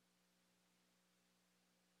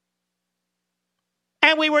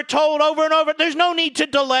 And we were told over and over, there's no need to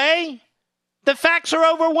delay. The facts are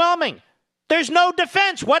overwhelming. There's no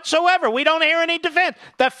defense whatsoever. We don't hear any defense.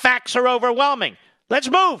 The facts are overwhelming.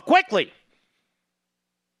 Let's move quickly.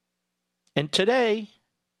 And today,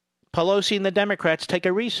 Pelosi and the Democrats take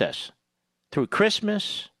a recess. through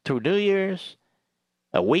Christmas, through New Year's,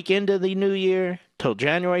 a week into the new year, till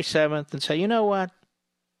January 7th, and say, you know what?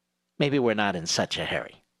 Maybe we're not in such a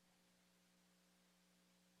hurry.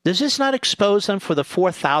 Does this not expose them for the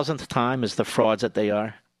 4,000th time as the frauds that they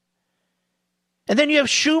are? And then you have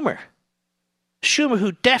Schumer. Schumer,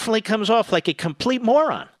 who definitely comes off like a complete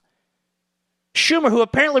moron. Schumer, who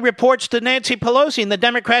apparently reports to Nancy Pelosi and the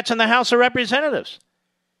Democrats in the House of Representatives.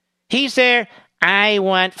 He's there, I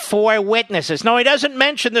want 4 witnesses. No, he doesn't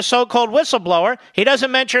mention the so-called whistleblower. He doesn't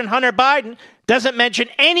mention Hunter Biden. Doesn't mention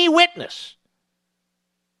any witness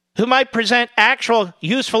who might present actual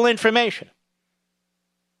useful information.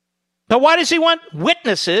 But why does he want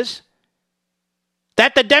witnesses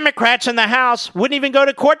that the Democrats in the House wouldn't even go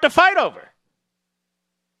to court to fight over?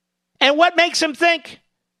 And what makes him think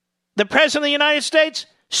the President of the United States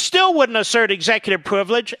still wouldn't assert executive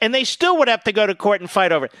privilege and they still would have to go to court and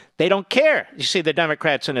fight over it? They don't care. You see, the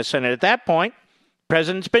Democrats in the Senate at that point, the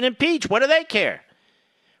President's been impeached. What do they care?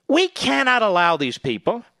 We cannot allow these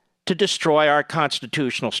people to destroy our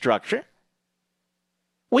constitutional structure.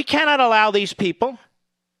 We cannot allow these people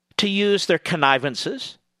to use their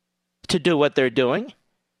connivances to do what they're doing.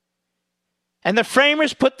 And the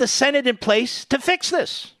framers put the Senate in place to fix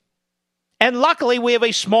this. And luckily, we have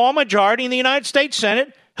a small majority in the United States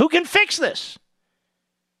Senate who can fix this.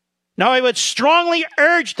 Now, I would strongly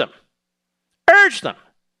urge them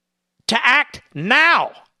to act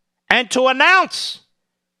now and to announce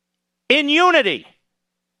in unity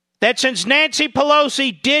that since Nancy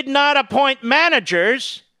Pelosi did not appoint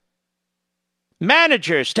managers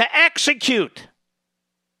to execute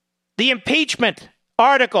the impeachment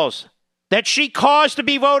articles that she caused to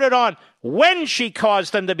be voted on, when she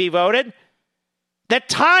caused them to be voted, the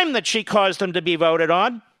time that she caused them to be voted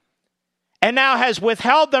on, and now has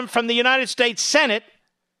withheld them from the United States Senate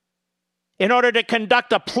in order to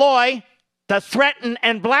conduct a ploy to threaten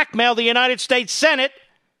and blackmail the United States Senate,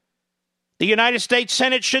 the United States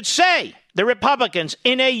Senate should say, the Republicans,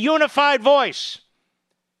 in a unified voice,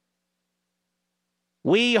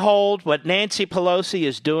 we hold what Nancy Pelosi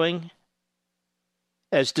is doing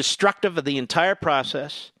as destructive of the entire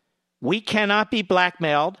process. We cannot be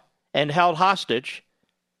blackmailed and held hostage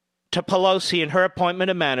to Pelosi and her appointment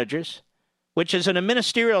of managers, which is a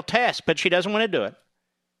ministerial task, but she doesn't want to do it,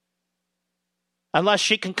 unless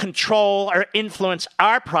she can control or influence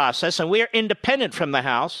our process, and we are independent from the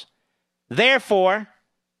House. Therefore,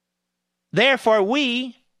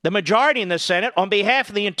 we, the majority in the Senate, on behalf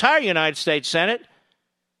of the entire United States Senate,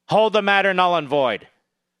 hold the matter null and void.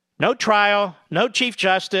 No trial, no Chief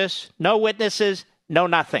Justice, no witnesses, no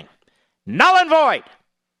nothing. Null and void.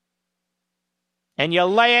 And you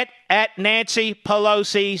lay it at Nancy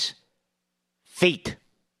Pelosi's feet.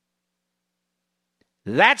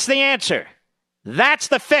 That's the answer. That's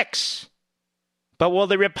the fix. But will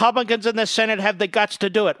the Republicans in the Senate have the guts to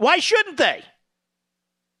do it? Why shouldn't they?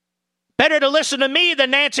 Better to listen to me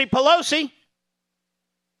than Nancy Pelosi.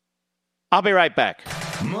 I'll be right back.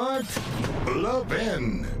 Mark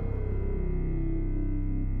Levin.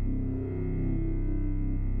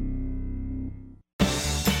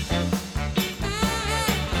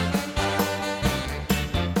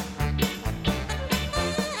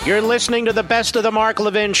 You're listening to the Best of the Mark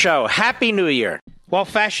Levin Show. Happy New Year. Well,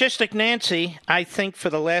 fascistic Nancy, I think for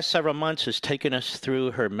the last several months has taken us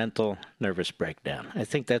through her mental nervous breakdown. I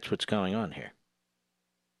think that's what's going on here.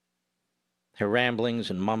 Her ramblings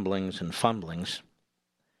and mumblings and fumblings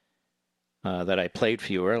that I played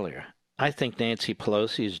for you earlier. I think Nancy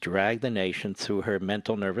Pelosi has dragged the nation through her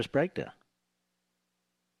mental nervous breakdown.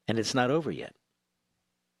 And it's not over yet.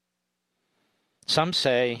 Some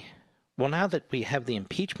say, well, now that we have the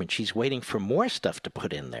impeachment, she's waiting for more stuff to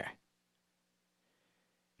put in there.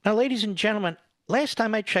 Now, ladies and gentlemen, last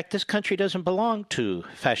time I checked, this country doesn't belong to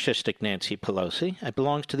fascistic Nancy Pelosi. It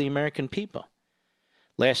belongs to the American people.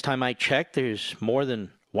 Last time I checked, there's more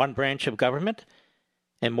than one branch of government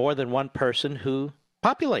and more than one person who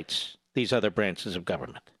populates these other branches of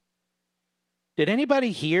government. Did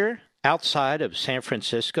anybody here outside of San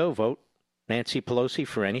Francisco vote Nancy Pelosi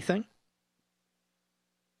for anything?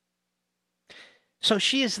 So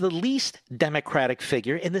she is the least democratic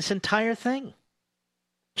figure in this entire thing.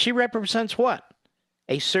 She represents what?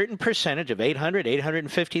 A certain percentage of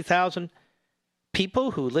 850,000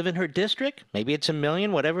 people who live in her district. Maybe it's 1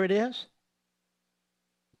 million, whatever it is.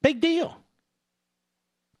 Big deal.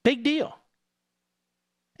 Big deal.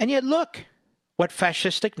 And yet look what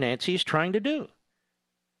fascistic Nancy is trying to do.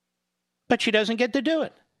 But she doesn't get to do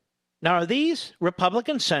it. Now, are these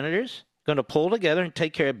Republican senators going to pull together and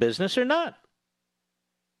take care of business or not?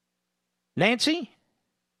 Nancy,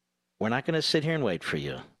 we're not going to sit here and wait for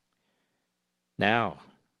you. Now,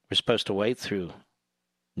 we're supposed to wait through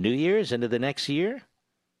New Year's into the next year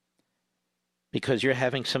because you're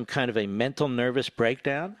having some kind of a mental nervous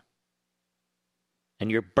breakdown and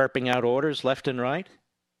you're burping out orders left and right?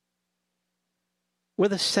 We're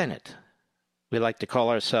the Senate. We like to call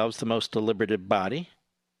ourselves the most deliberative body.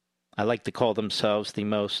 I like to call themselves the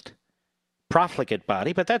most profligate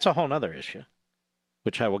body, but that's a whole other issue,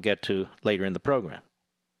 which I will get to later in the program.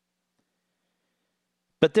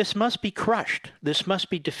 But this must be crushed. This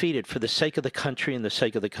must be defeated for the sake of the country and the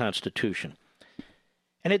sake of the Constitution.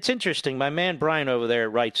 And it's interesting, my man Brian over there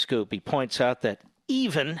at Right Scoop, he points out that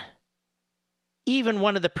even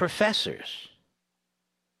one of the professors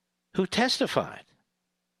who testified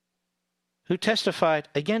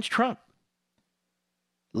against Trump,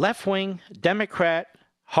 left-wing Democrat,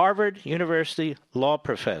 Harvard University law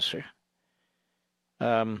professor,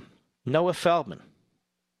 Noah Feldman,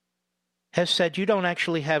 has said you don't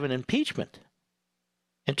actually have an impeachment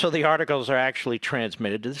until the articles are actually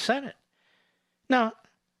transmitted to the Senate. Now, it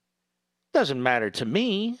doesn't matter to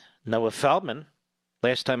me, Noah Feldman.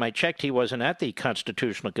 Last time I checked, he wasn't at the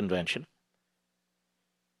Constitutional Convention.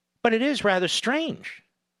 But it is rather strange.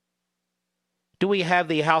 Do we have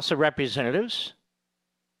the House of Representatives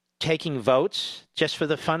taking votes just for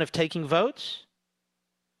the fun of taking votes?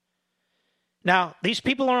 Now, these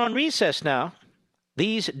people are on recess now.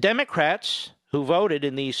 These Democrats who voted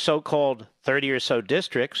in these so-called 30 or so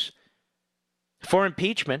districts for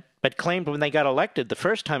impeachment, but claimed when they got elected the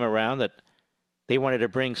first time around that they wanted to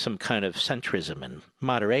bring some kind of centrism and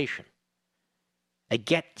moderation, a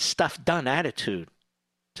get-stuff-done attitude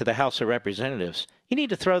to the House of Representatives, you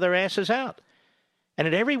need to throw their asses out. And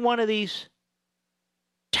at every one of these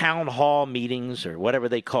town hall meetings or whatever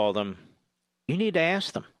they call them, you need to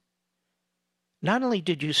ask them, not only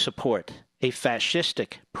did you support a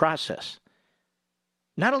fascistic process,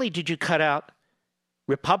 not only did you cut out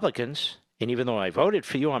Republicans, and even though I voted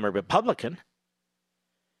for you, I'm a Republican,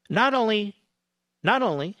 not only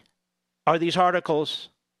are these articles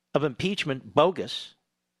of impeachment bogus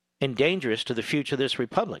and dangerous to the future of this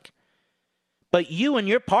republic, but you and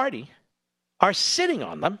your party are sitting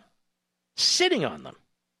on them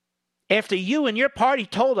after you and your party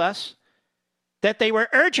told us that they were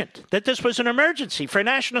urgent, that this was an emergency for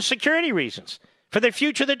national security reasons, for the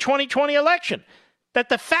future of the 2020 election, that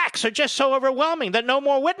the facts are just so overwhelming that no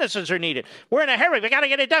more witnesses are needed. We're in a hurry. We got to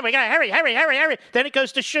get it done. We got to hurry. Then it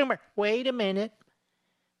goes to Schumer. Wait a minute.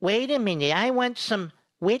 I want some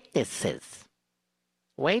witnesses.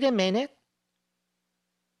 Wait a minute.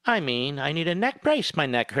 I mean, I need a neck brace. My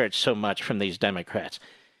neck hurts so much from these Democrats.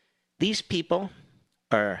 These people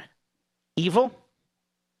are evil.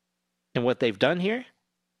 And what they've done here,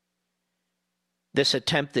 this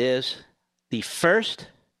attempt is the first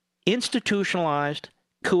institutionalized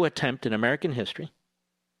coup attempt in American history.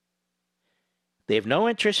 They have no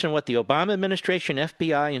interest in what the Obama administration,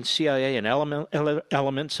 FBI, and CIA and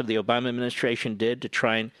elements of the Obama administration did to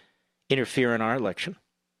try and interfere in our election.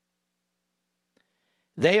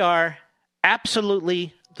 They are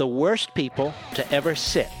absolutely the worst people to ever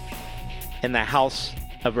sit in the House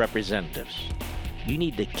of Representatives. You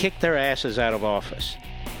need to kick their asses out of office.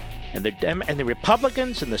 And the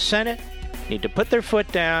Republicans in the Senate need to put their foot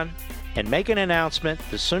down and make an announcement.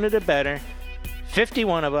 The sooner the better.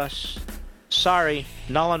 51 of us. Sorry,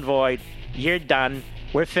 null and void. You're done.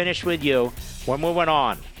 We're finished with you. We're moving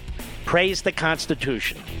on. Praise the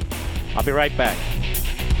Constitution. I'll be right back.